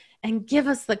mission and give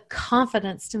us the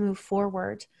confidence to move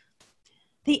forward.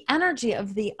 The energy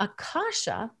of the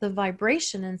Akasha, the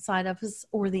vibration inside of us,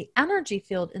 or the energy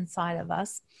field inside of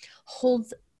us,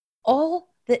 holds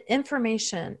all the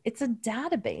information. It's a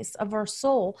database of our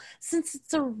soul since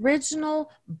its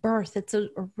original birth, its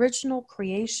original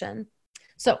creation.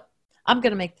 So I'm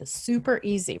going to make this super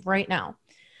easy right now.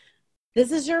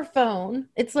 This is your phone.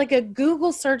 It's like a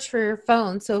Google search for your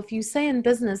phone. So if you say in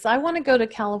business, I want to go to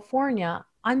California,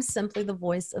 I'm simply the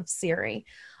voice of Siri.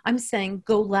 I'm saying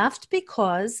go left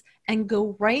because and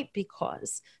go right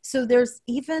because. So there's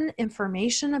even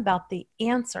information about the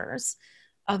answers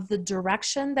of the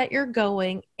direction that you're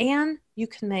going, and you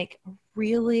can make a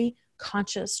really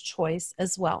conscious choice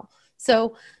as well.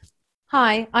 So,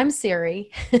 hi, I'm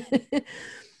Siri.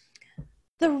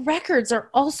 The records are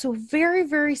also very,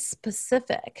 very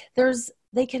specific.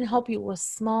 They can help you with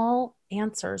small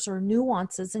answers or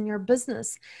nuances in your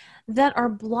business that are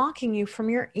blocking you from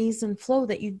your ease and flow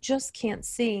that you just can't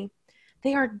see.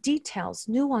 They are details,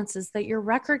 nuances that your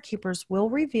record keepers will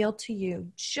reveal to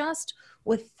you. Just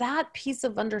with that piece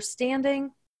of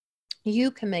understanding, you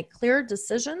can make clear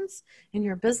decisions in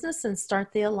your business and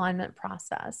start the alignment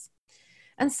process.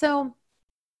 And so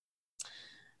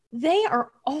they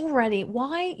are already,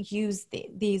 why use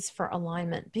these for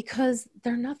alignment? Because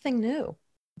they're nothing new.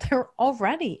 They're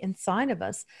already inside of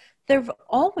us. They've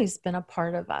always been a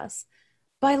part of us.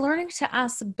 By learning to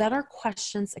ask better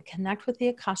questions and connect with the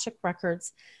Akashic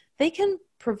records, they can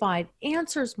provide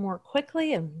answers more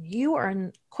quickly, and you are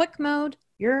in quick mode,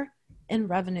 you're in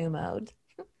revenue mode.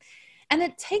 And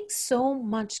it takes so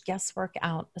much guesswork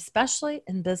out, especially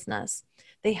in business.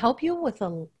 They help you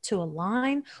to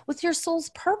align with your soul's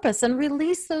purpose and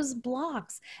release those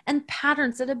blocks and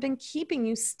patterns that have been keeping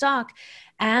you stuck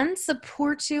and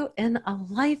support you in a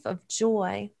life of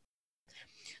joy.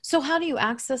 So how do you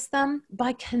access them?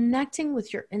 By connecting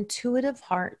with your intuitive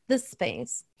heart, this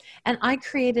space. And I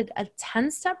created a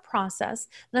 10-step process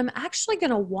that I'm actually going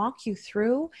to walk you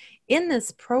through in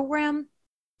this program.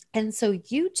 And so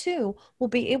you too will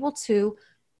be able to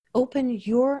open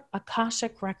your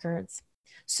Akashic records.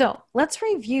 So let's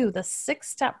review the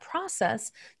 6-step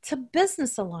process to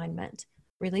business alignment.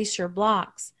 Release your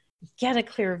blocks, get a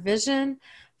clear vision,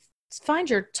 find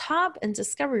your top and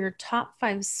discover your top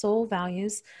 5 soul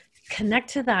values, connect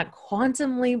to that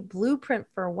quantum leap blueprint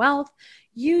for wealth,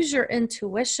 use your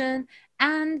intuition,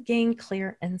 and gain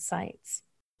clear insights.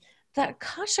 The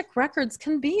Akashic records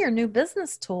can be your new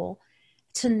business tool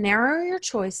to narrow your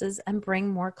choices and bring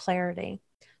more clarity.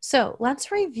 So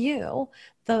let's review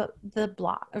the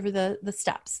block or the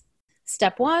steps.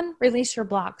 Step 1, release your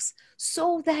blocks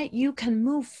so that you can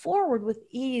move forward with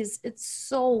ease. It's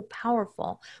so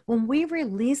powerful. When we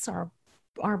release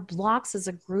our blocks as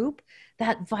a group,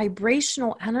 that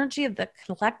vibrational energy of the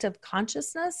collective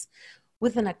consciousness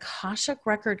with an Akashic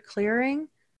record clearing,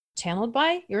 channeled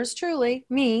by yours truly,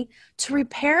 me, to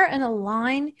repair and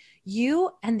align you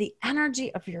and the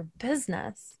energy of your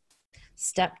business.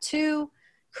 Step 2,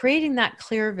 creating that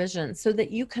clear vision so that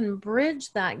you can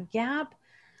bridge that gap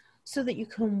so that you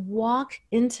can walk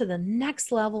into the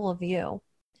next level of you.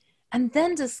 And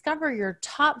then discover your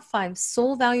top 5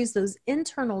 soul values, those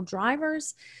internal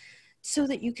drivers, so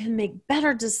that you can make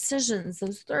better decisions,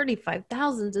 those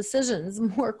 35,000 decisions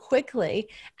more quickly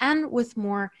and with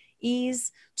more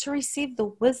ease to receive the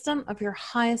wisdom of your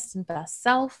highest and best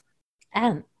self.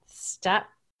 And step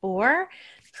 4,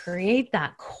 create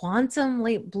that quantum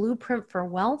leap blueprint for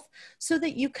wealth so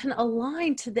that you can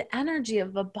align to the energy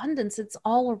of abundance. It's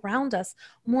all around us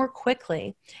more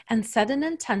quickly, and set an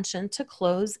intention to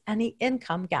close any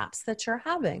income gaps that you're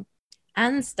having.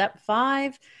 And step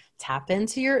 5, tap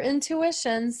into your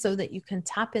intuition so that you can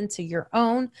tap into your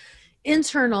own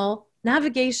internal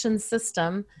navigation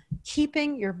system,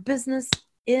 keeping your business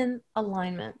in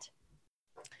alignment.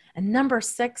 And number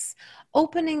 6,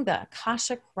 opening the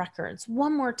Akashic records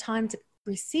one more time to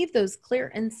receive those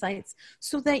clear insights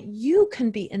so that you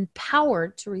can be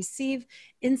empowered to receive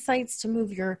insights to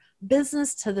move your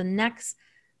business to the next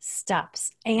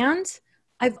steps. And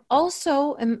I've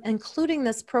also including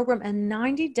this program a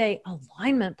 90-day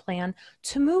alignment plan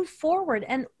to move forward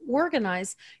and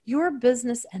organize your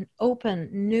business and open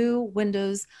new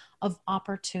windows of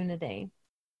opportunity.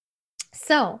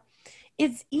 So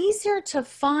it's easier to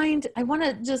find, I want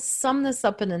to just sum this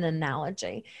up in an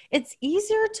analogy. It's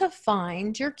easier to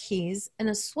find your keys in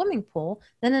a swimming pool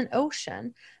than an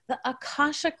ocean. The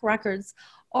Akashic records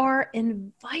are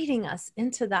inviting us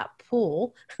into that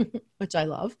pool, which I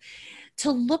love,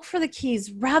 to look for the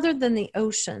keys rather than the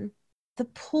ocean. The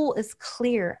pool is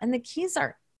clear and the keys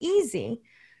are easy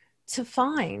to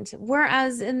find,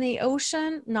 whereas in the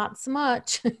ocean, not so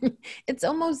much. It's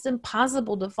almost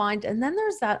impossible to find. And then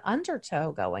there's that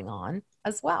undertow going on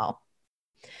as well.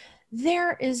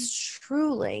 There is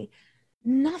truly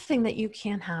nothing that you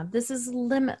can't have. This is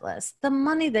limitless. The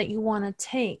money that you want to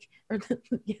take, or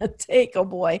oh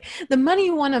boy, the money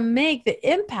you want to make,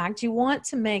 the impact you want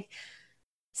to make,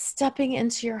 stepping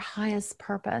into your highest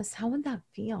purpose. How would that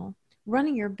feel?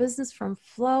 Running your business from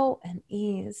flow and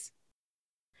ease.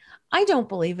 I don't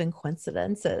believe in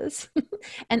coincidences.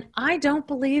 And I don't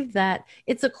believe that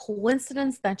it's a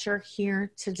coincidence that you're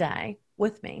here today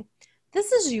with me.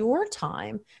 This is your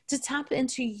time to tap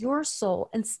into your soul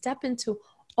and step into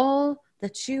all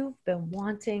that you've been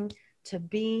wanting to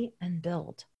be and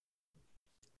build.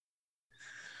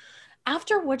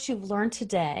 After what you've learned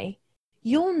today,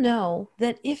 you'll know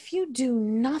that if you do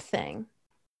nothing,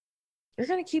 you're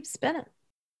going to keep spinning.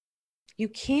 You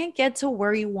can't get to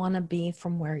where you want to be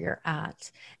from where you're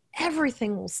at.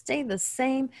 Everything will stay the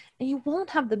same, and you won't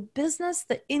have the business,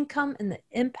 the income, and the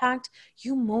impact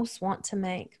you most want to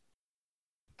make.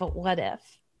 But what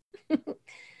if?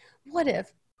 What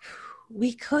if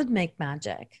we could make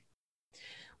magic?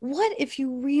 What if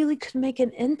you really could make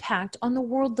an impact on the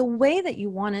world the way that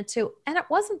you wanted to, and it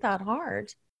wasn't that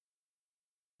hard?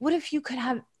 What if you could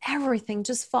have everything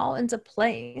just fall into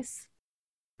place?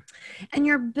 And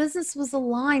your business was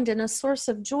aligned in a source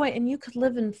of joy and you could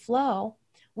live in flow?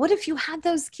 What if you had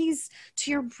those keys to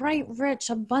your bright, rich,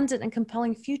 abundant, and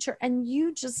compelling future and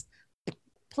you just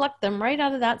plucked them right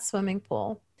out of that swimming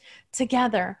pool?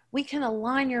 Together, we can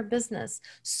align your business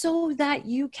so that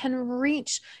you can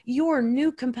reach your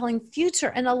new compelling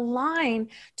future and align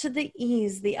to the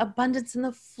ease, the abundance, and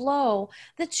the flow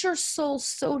that your soul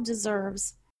so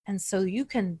deserves. And so you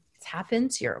can tap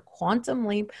into your quantum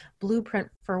leap blueprint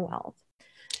for wealth.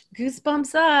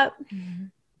 Goosebumps up.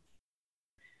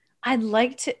 I'd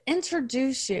like to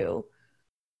introduce you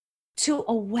to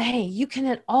a way you can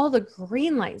hit all the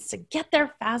green lights to get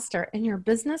there faster in your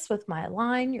business with my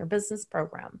Align Your Business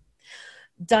program.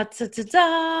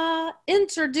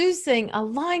 Introducing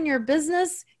Align Your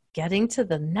Business, getting to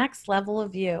the next level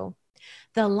of you.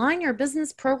 The Align Your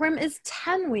Business program is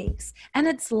 10 weeks and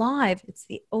it's live. It's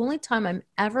the only time I'm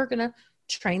ever going to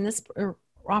train this or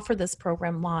offer this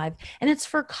program live. And it's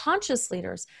for conscious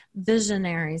leaders,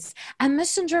 visionaries, and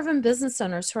mission-driven business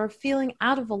owners who are feeling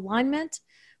out of alignment,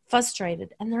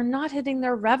 frustrated, and they're not hitting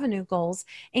their revenue goals.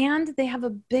 And they have a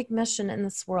big mission in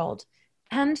this world.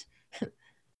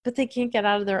 But they can't get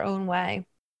out of their own way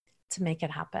to make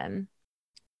it happen.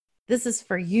 This is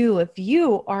for you if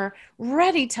you are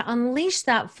ready to unleash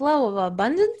that flow of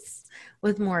abundance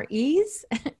with more ease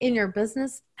in your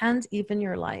business and even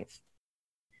your life.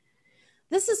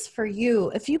 This is for you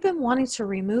if you've been wanting to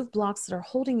remove blocks that are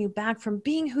holding you back from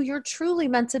being who you're truly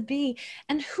meant to be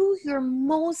and who you're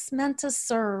most meant to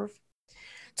serve.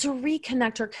 To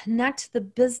reconnect or connect the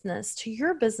business to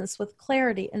your business with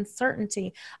clarity and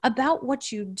certainty about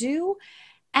what you do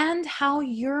and how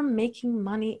you're making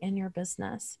money in your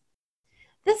business.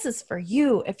 This is for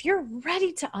you if you're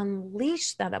ready to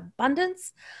unleash that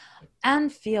abundance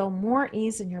and feel more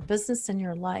ease in your business and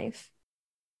your life.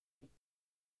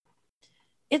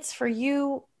 It's for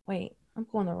you. Wait, I'm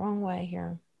going the wrong way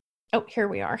here. Oh, here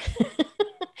we are.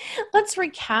 Let's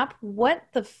recap what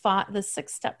the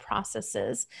 6-step process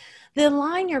is. The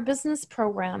Align Your Business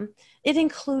program, it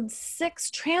includes 6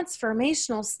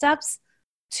 transformational steps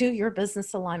to your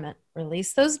business alignment.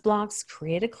 Release those blocks,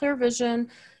 create a clear vision,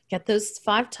 get those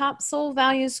 5 top soul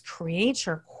values, create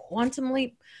your quantum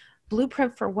leap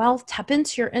Blueprint for Wealth, tap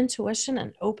into your intuition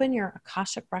and open your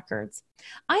Akashic records.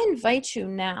 I invite you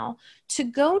now to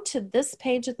go to this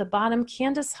page at the bottom,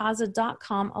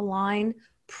 CandiceHaza.com Align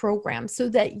program, so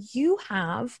that you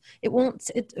have, it won't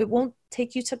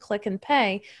take you to click and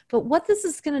pay, but what this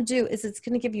is going to do is it's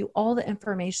going to give you all the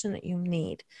information that you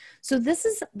need. So this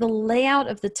is the layout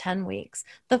of the 10 weeks.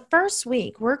 The first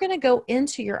week, we're going to go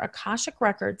into your Akashic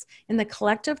records in the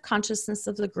collective consciousness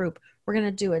of the group. We're going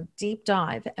to do a deep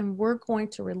dive, and we're going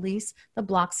to release the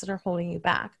blocks that are holding you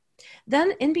back.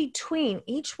 Then in between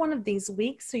each one of these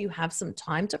weeks, so you have some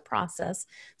time to process,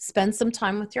 spend some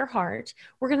time with your heart,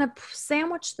 we're going to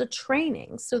sandwich the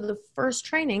training. So the first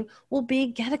training will be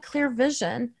Get a Clear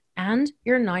Vision and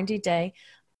your 90-day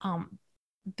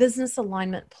business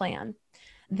alignment plan.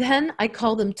 Then I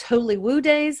call them Totally Woo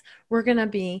Days. I'm going to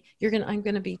be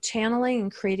channeling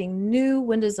and creating new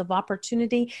windows of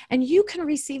opportunity, and you can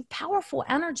receive powerful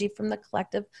energy from the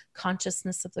collective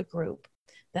consciousness of the group.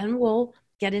 Then we'll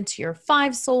get into your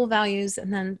 5 soul values,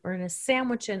 and then we're going to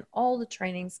sandwich in all the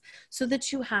trainings so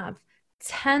that you have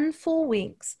 10 full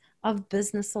weeks of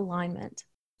business alignment.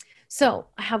 So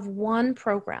I have one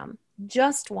program,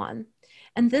 just one,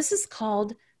 and this is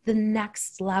called The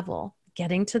Next Level,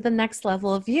 Getting to the Next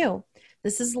Level of You.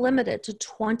 This is limited to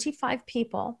 25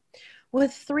 people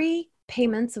with 3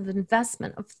 payments of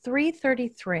investment of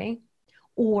 $333,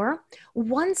 or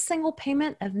one single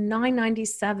payment of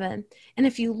 $997. And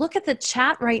if you look at the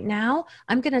chat right now,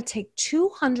 I'm going to take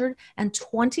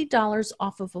 $220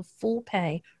 off of a full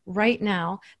pay right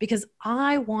now, because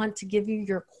I want to give you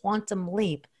your quantum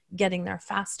leap, getting there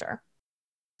faster.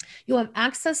 You'll have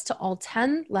access to all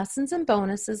 10 lessons and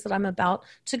bonuses that I'm about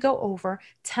to go over,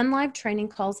 10 live training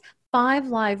calls, 5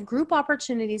 live group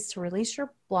opportunities to release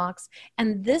your blocks,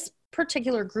 and this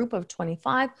particular group of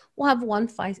 25 will have one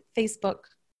Facebook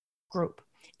group.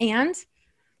 And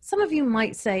some of you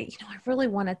might say, I really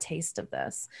want a taste of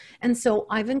this. And so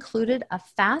I've included a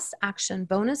fast action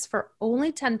bonus for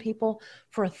only 10 people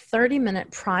for a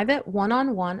 30-minute private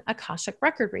one-on-one Akashic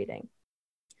record reading.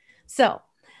 So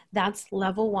that's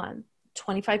level 1,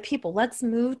 25 people. Let's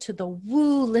move to the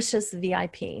Woolicious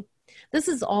VIP. This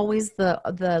is always the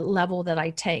level that I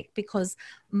take, because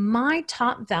my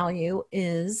top value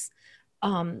is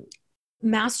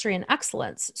mastery and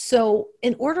excellence. So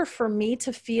in order for me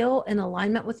to feel in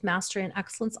alignment with mastery and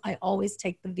excellence, I always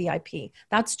take the VIP.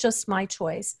 That's just my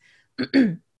choice.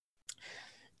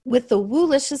 With the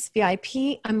Woolicious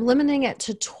VIP, I'm limiting it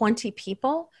to 20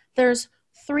 people. There's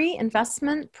 3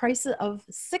 investment prices of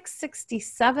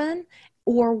 $667,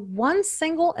 or one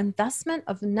single investment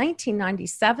of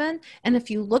 $1997. And if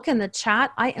you look in the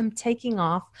chat, I am taking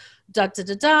off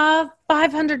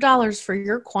 $500 for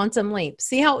your quantum leap.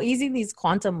 See how easy these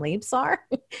quantum leaps are?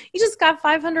 You just got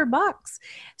 $500.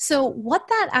 So what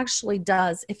that actually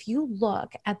does, if you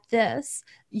look at this,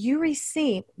 you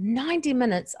receive 90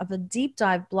 minutes of a deep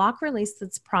dive block release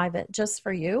that's private just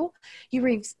for you.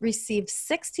 You receive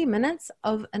 60 minutes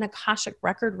of an Akashic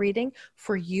record reading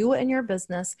for you and your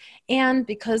business. And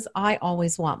because I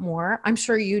always want more, I'm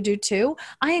sure you do too,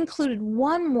 I included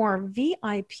one more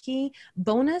VIP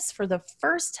bonus for the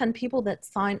first 10 people that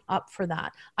sign up for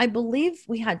that. I believe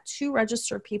we had 2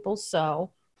 registered people,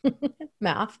 so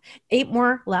math, 8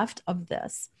 more left of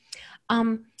this.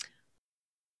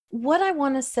 What I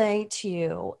want to say to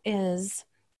you is,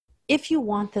 if you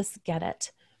want this, get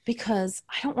it, because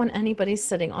I don't want anybody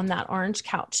sitting on that orange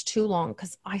couch too long,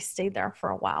 because I stayed there for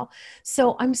a while.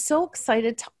 So I'm so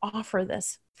excited to offer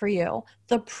this for you.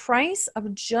 The price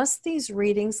of just these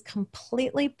readings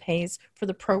completely pays for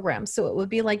the program. So it would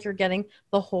be like you're getting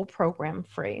the whole program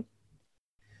free.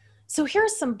 So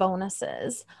here's some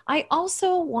bonuses. I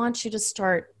also want you to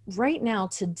start right now,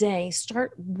 today,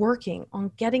 start working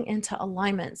on getting into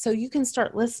alignment. So you can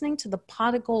start listening to the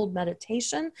Pot of Gold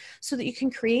meditation so that you can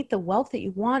create the wealth that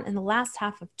you want in the last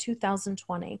half of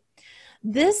 2020.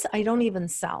 This I don't even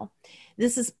sell.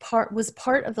 This was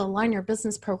part of the Align Your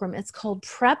Business program. It's called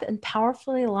Prep and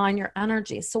Powerfully Align Your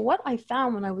Energy. So what I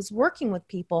found when I was working with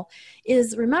people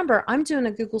is, remember, I'm doing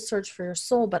a Google search for your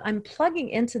soul, but I'm plugging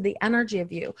into the energy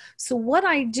of you. So what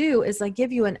I do is I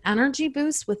give you an energy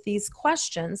boost with these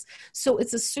questions. So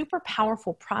it's a super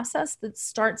powerful process that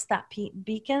starts that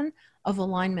beacon of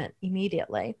alignment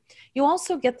immediately. You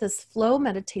also get this flow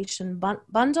meditation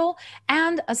bundle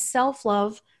and a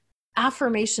self-love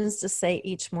affirmations to say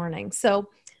each morning. So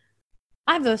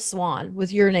I have a swan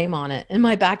with your name on it in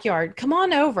my backyard. Come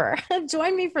on over.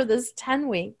 Join me for this 10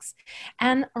 weeks.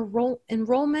 And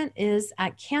enrollment is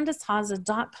at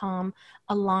CandiceHaza.com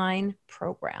Align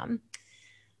program.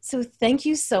 So thank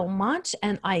you so much.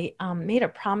 And I made a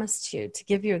promise to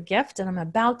give you a gift, and I'm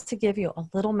about to give you a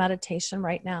little meditation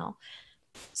right now.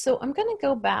 So I'm going to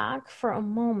go back for a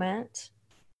moment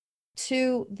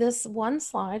to this one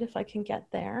slide, if I can get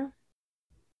there.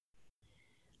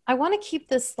 I want to keep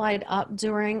this slide up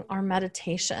during our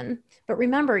meditation, but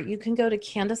remember, you can go to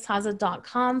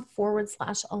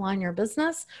CandiceHaza.com/align your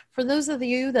business for those of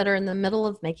you that are in the middle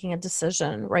of making a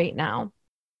decision right now.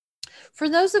 For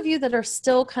those of you that are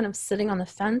still kind of sitting on the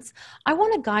fence, I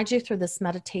want to guide you through this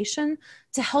meditation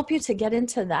to help you to get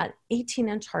into that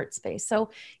 18-inch heart space.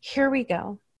 So here we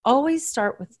go. Always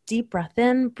start with deep breath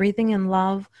in, breathing in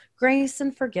love, grace,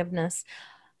 and forgiveness.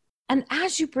 And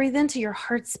as you breathe into your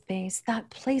heart space, that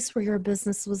place where your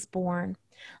business was born,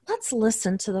 let's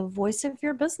listen to the voice of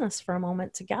your business for a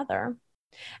moment together.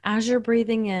 As you're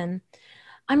breathing in,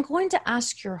 I'm going to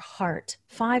ask your heart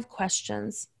 5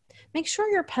 questions. Make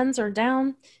sure your pens are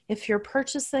down. If you're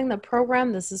purchasing the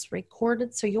program, this is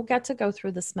recorded, so you'll get to go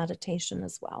through this meditation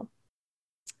as well.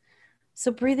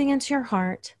 So breathing into your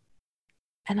heart,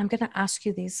 and I'm going to ask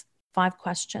you these 5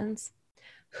 questions.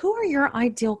 Who are your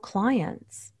ideal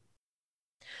clients?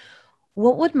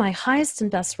 What would my highest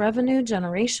and best revenue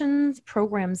generation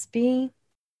programs be?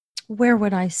 Where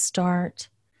would I start?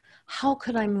 How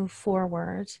could I move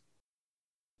forward?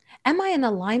 Am I in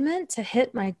alignment to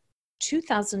hit my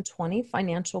 2020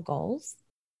 financial goals?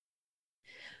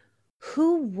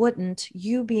 Who wouldn't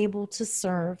you be able to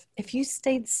serve if you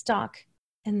stayed stuck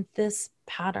in this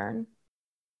pattern?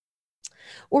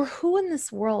 Or who in this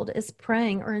world is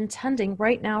praying or intending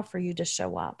right now for you to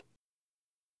show up?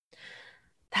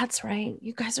 That's right.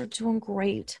 You guys are doing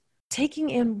great. Taking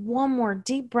in one more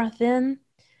deep breath in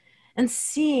and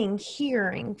seeing,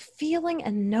 hearing, feeling,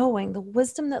 and knowing the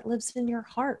wisdom that lives in your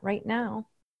heart right now.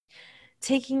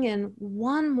 Taking in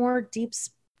one more deep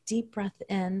breath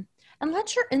in, and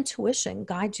let your intuition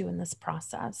guide you in this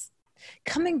process.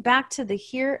 Coming back to the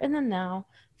here and the now,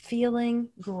 feeling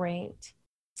great.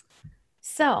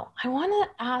 So I want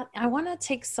to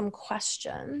take some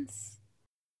questions.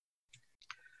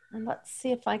 And let's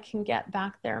see if I can get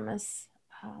back there, Miss.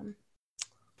 Let's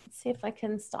see if I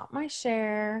can stop my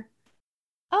share.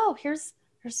 Oh, there's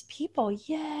people.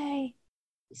 Yay.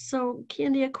 So,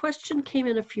 Candy, a question came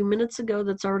in a few minutes ago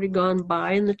that's already gone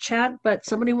by in the chat, but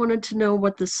somebody wanted to know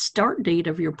what the start date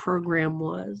of your program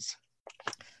was.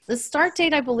 The start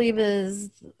date, I believe,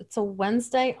 it's a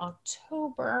Wednesday,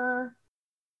 October.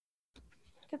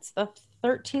 It's the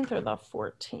 13th or the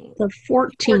 14th. The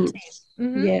 14th.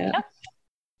 Mm-hmm. Yeah. Yep.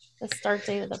 The start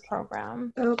date of the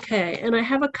program. Okay, and I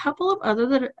have a couple of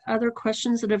other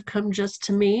questions that have come just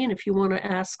to me, and if you want to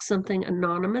ask something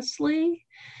anonymously,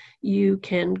 you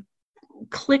can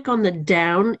click on the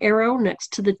down arrow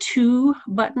next to the to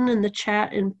button in the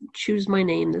chat and choose my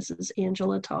name. This is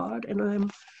Angela Todd, and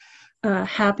I'm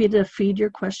happy to feed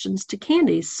your questions to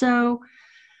Candy. So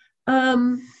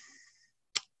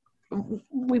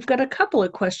we've got a couple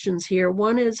of questions here.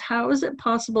 One is, how is it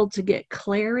possible to get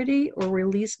clarity or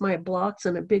release my blocks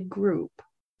in a big group?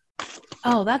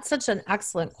 Oh, that's such an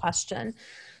excellent question.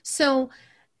 So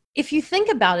if you think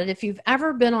about it, if you've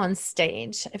ever been on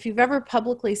stage, if you've ever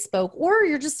publicly spoke, or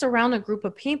you're just around a group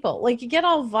of people, like you get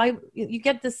you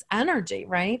get this energy,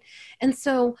 right? And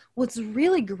so what's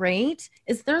really great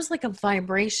is there's like a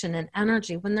vibration and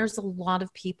energy when there's a lot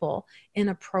of people in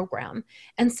a program.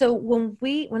 And so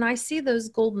when I see those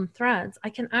golden threads, I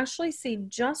can actually see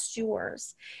just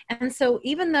yours. And so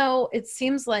even though it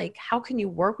seems like, how can you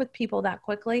work with people that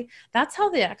quickly? That's how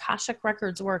the Akashic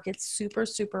records work. It's super,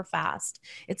 super fast.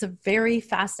 It's a very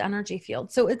fast energy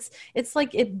field. So it's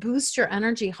like it boosts your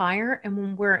energy higher. And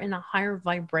when we're in a higher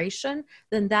vibration,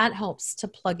 then that helps to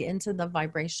plug into the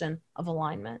vibration of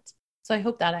alignment. So I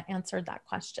hope that I answered that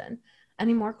question.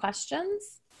 Any more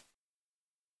questions?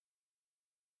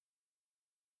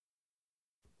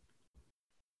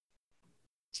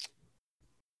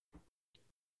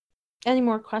 Any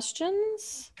more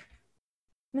questions?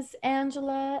 Miss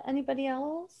Angela, anybody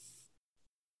else?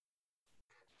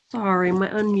 Sorry, my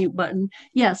unmute button.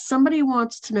 Yes, somebody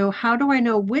wants to know, how do I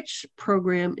know which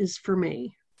program is for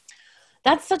me?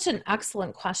 That's such an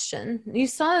excellent question. You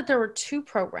saw that there were 2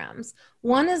 programs.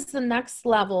 One is the Next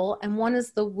Level and one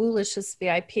is the Woolicious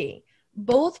VIP.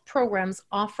 Both programs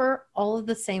offer all of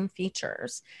the same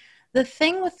features. The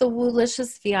thing with the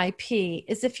Woolicious VIP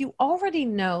is if you already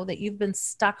know that you've been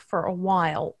stuck for a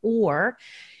while, or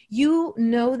you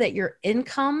know that your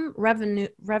income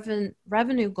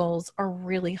revenue goals are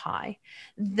really high,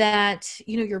 that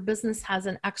your business has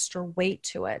an extra weight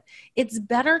to it, it's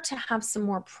better to have some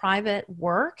more private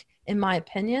work in my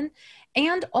opinion.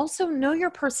 And also know your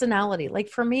personality. Like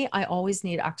for me, I always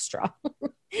need extra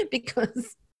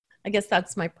because I guess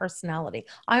that's my personality.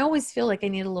 I always feel like I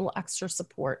need a little extra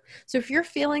support. So if you're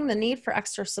feeling the need for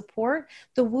extra support,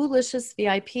 the Woolicious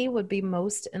VIP would be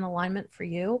most in alignment for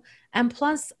you. And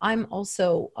plus, I'm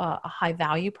also a high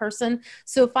value person.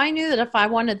 So if I knew that if I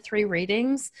wanted 3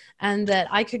 readings and that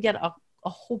I could get a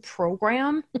whole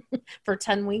program for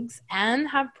 10 weeks and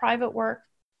have private work,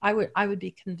 I would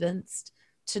be convinced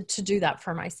to do that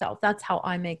for myself. That's how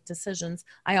I make decisions.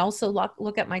 I also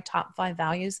look at my top 5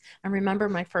 values. And remember,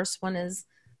 my first one is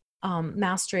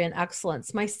mastery and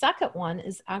excellence. My second one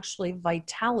is actually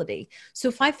vitality. So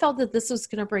if I felt that this was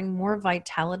going to bring more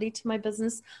vitality to my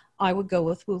business, I would go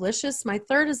with Woolicious. My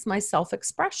third is my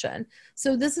self-expression.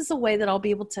 So this is a way that I'll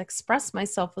be able to express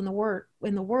myself in the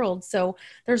world. So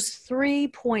there's 3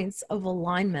 points of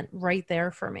alignment right there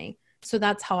for me. So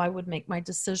that's how I would make my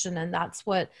decision. And that's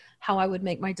how I would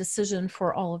make my decision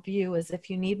for all of you is if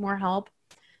you need more help,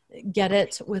 get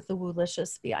it with the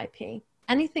Woolicious VIP.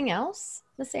 Anything else,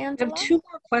 Miss Angela? I have 2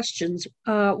 more questions.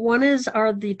 One is,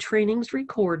 are the trainings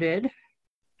recorded?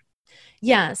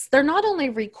 Yes, they're not only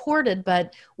recorded,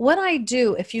 but what I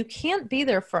do, if you can't be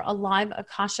there for a live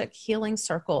Akashic Healing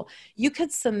Circle, you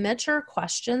could submit your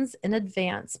questions in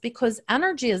advance because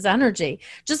energy is energy.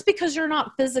 Just because you're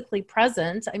not physically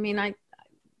present, I mean, I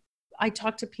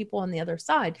talk to people on the other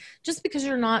side. Just because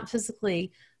you're not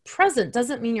physically present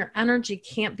doesn't mean your energy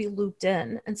can't be looped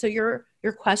in. And so your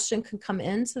question can come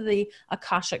into the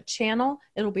Akashic channel.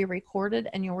 It'll be recorded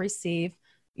and you'll receive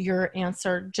your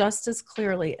answer just as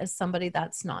clearly as somebody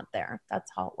that's not there. That's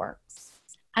how it works.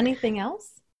 Anything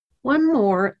else? One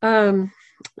more.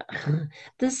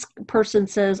 This person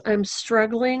says, I'm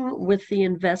struggling with the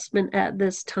investment at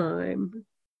this time.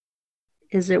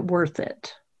 Is it worth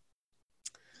it?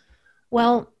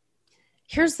 Well,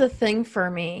 here's the thing for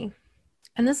me,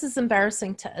 and this is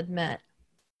embarrassing to admit.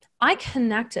 I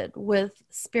connected with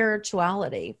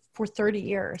spirituality for 30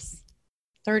 years.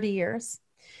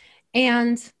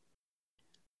 And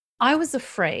I was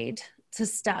afraid to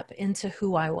step into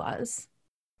who I was.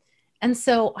 And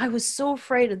so I was so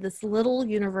afraid of this little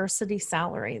university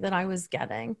salary that I was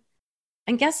getting.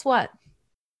 And guess what?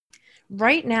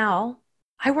 Right now,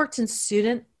 I worked in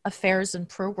student affairs and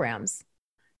programs.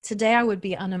 Today, I would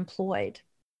be unemployed.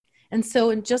 And so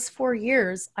in just 4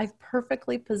 years, I've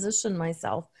perfectly positioned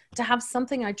myself to have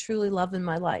something I truly love in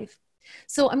my life.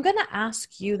 So I'm going to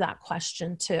ask you that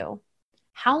question too.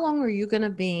 How long are you going to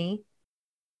be?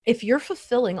 If you're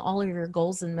fulfilling all of your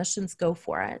goals and missions, go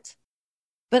for it.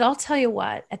 But I'll tell you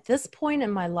what, at this point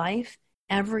in my life,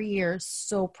 every year is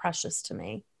so precious to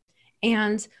me.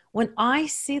 And when I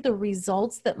see the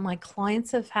results that my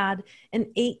clients have had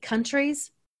in 8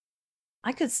 countries,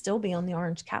 I could still be on the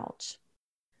orange couch.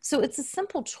 So it's a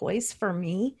simple choice for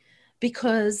me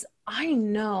because I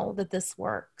know that this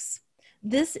works.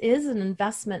 This is an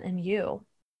investment in you.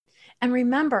 And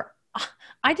remember,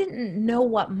 I didn't know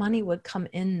what money would come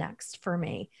in next for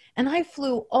me. And I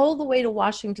flew all the way to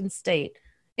Washington State.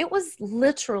 It was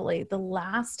literally the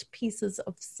last pieces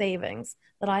of savings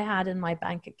that I had in my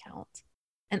bank account.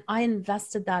 And I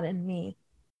invested that in me.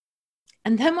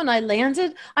 And then when I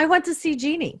landed, I went to see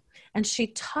Jeannie and she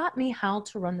taught me how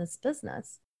to run this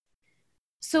business.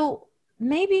 So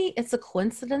maybe it's a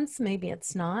coincidence, maybe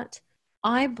it's not.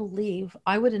 I believe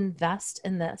I would invest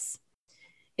in this.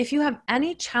 If you have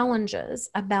any challenges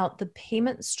about the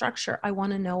payment structure, I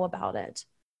want to know about it.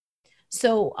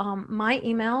 So my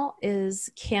email is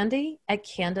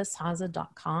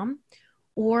candy@candicehaza.com,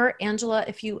 or Angela,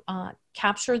 if you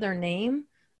capture their name,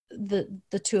 the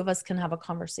 2 of us can have a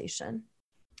conversation.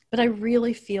 But I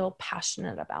really feel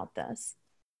passionate about this.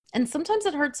 And sometimes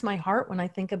it hurts my heart when I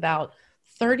think about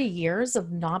 30 years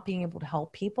of not being able to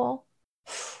help people.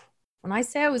 When I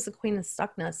say I was the queen of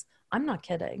stuckness, I'm not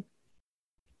kidding.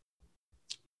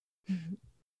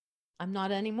 I'm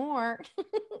not anymore.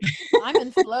 I'm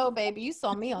in flow, baby. You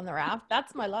saw me on the raft.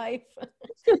 That's my life.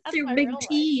 That's your big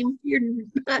team. Life. You're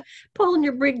pulling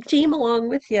your big team along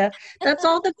with you. That's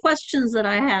all the questions that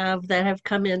I have that have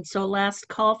come in. So last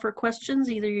call for questions.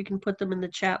 Either you can put them in the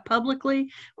chat publicly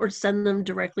or send them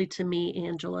directly to me,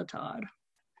 Angela Todd.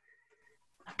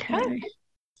 Okay.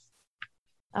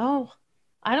 Oh,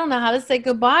 I don't know how to say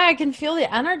goodbye. I can feel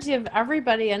the energy of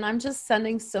everybody, and I'm just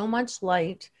sending so much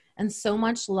light and so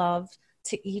much love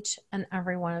to each and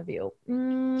every one of you.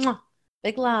 Mwah.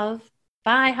 Big love.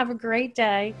 Bye. Have a great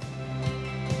day.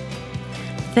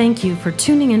 Thank you for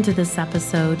tuning into this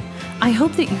episode. I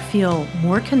hope that you feel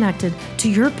more connected to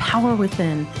your power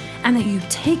within and that you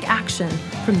take action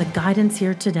from the guidance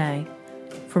here today.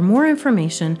 For more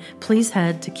information, please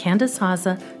head to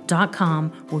CandiceHaza.com,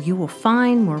 where you will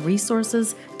find more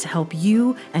resources to help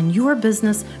you and your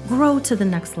business grow to the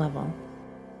next level.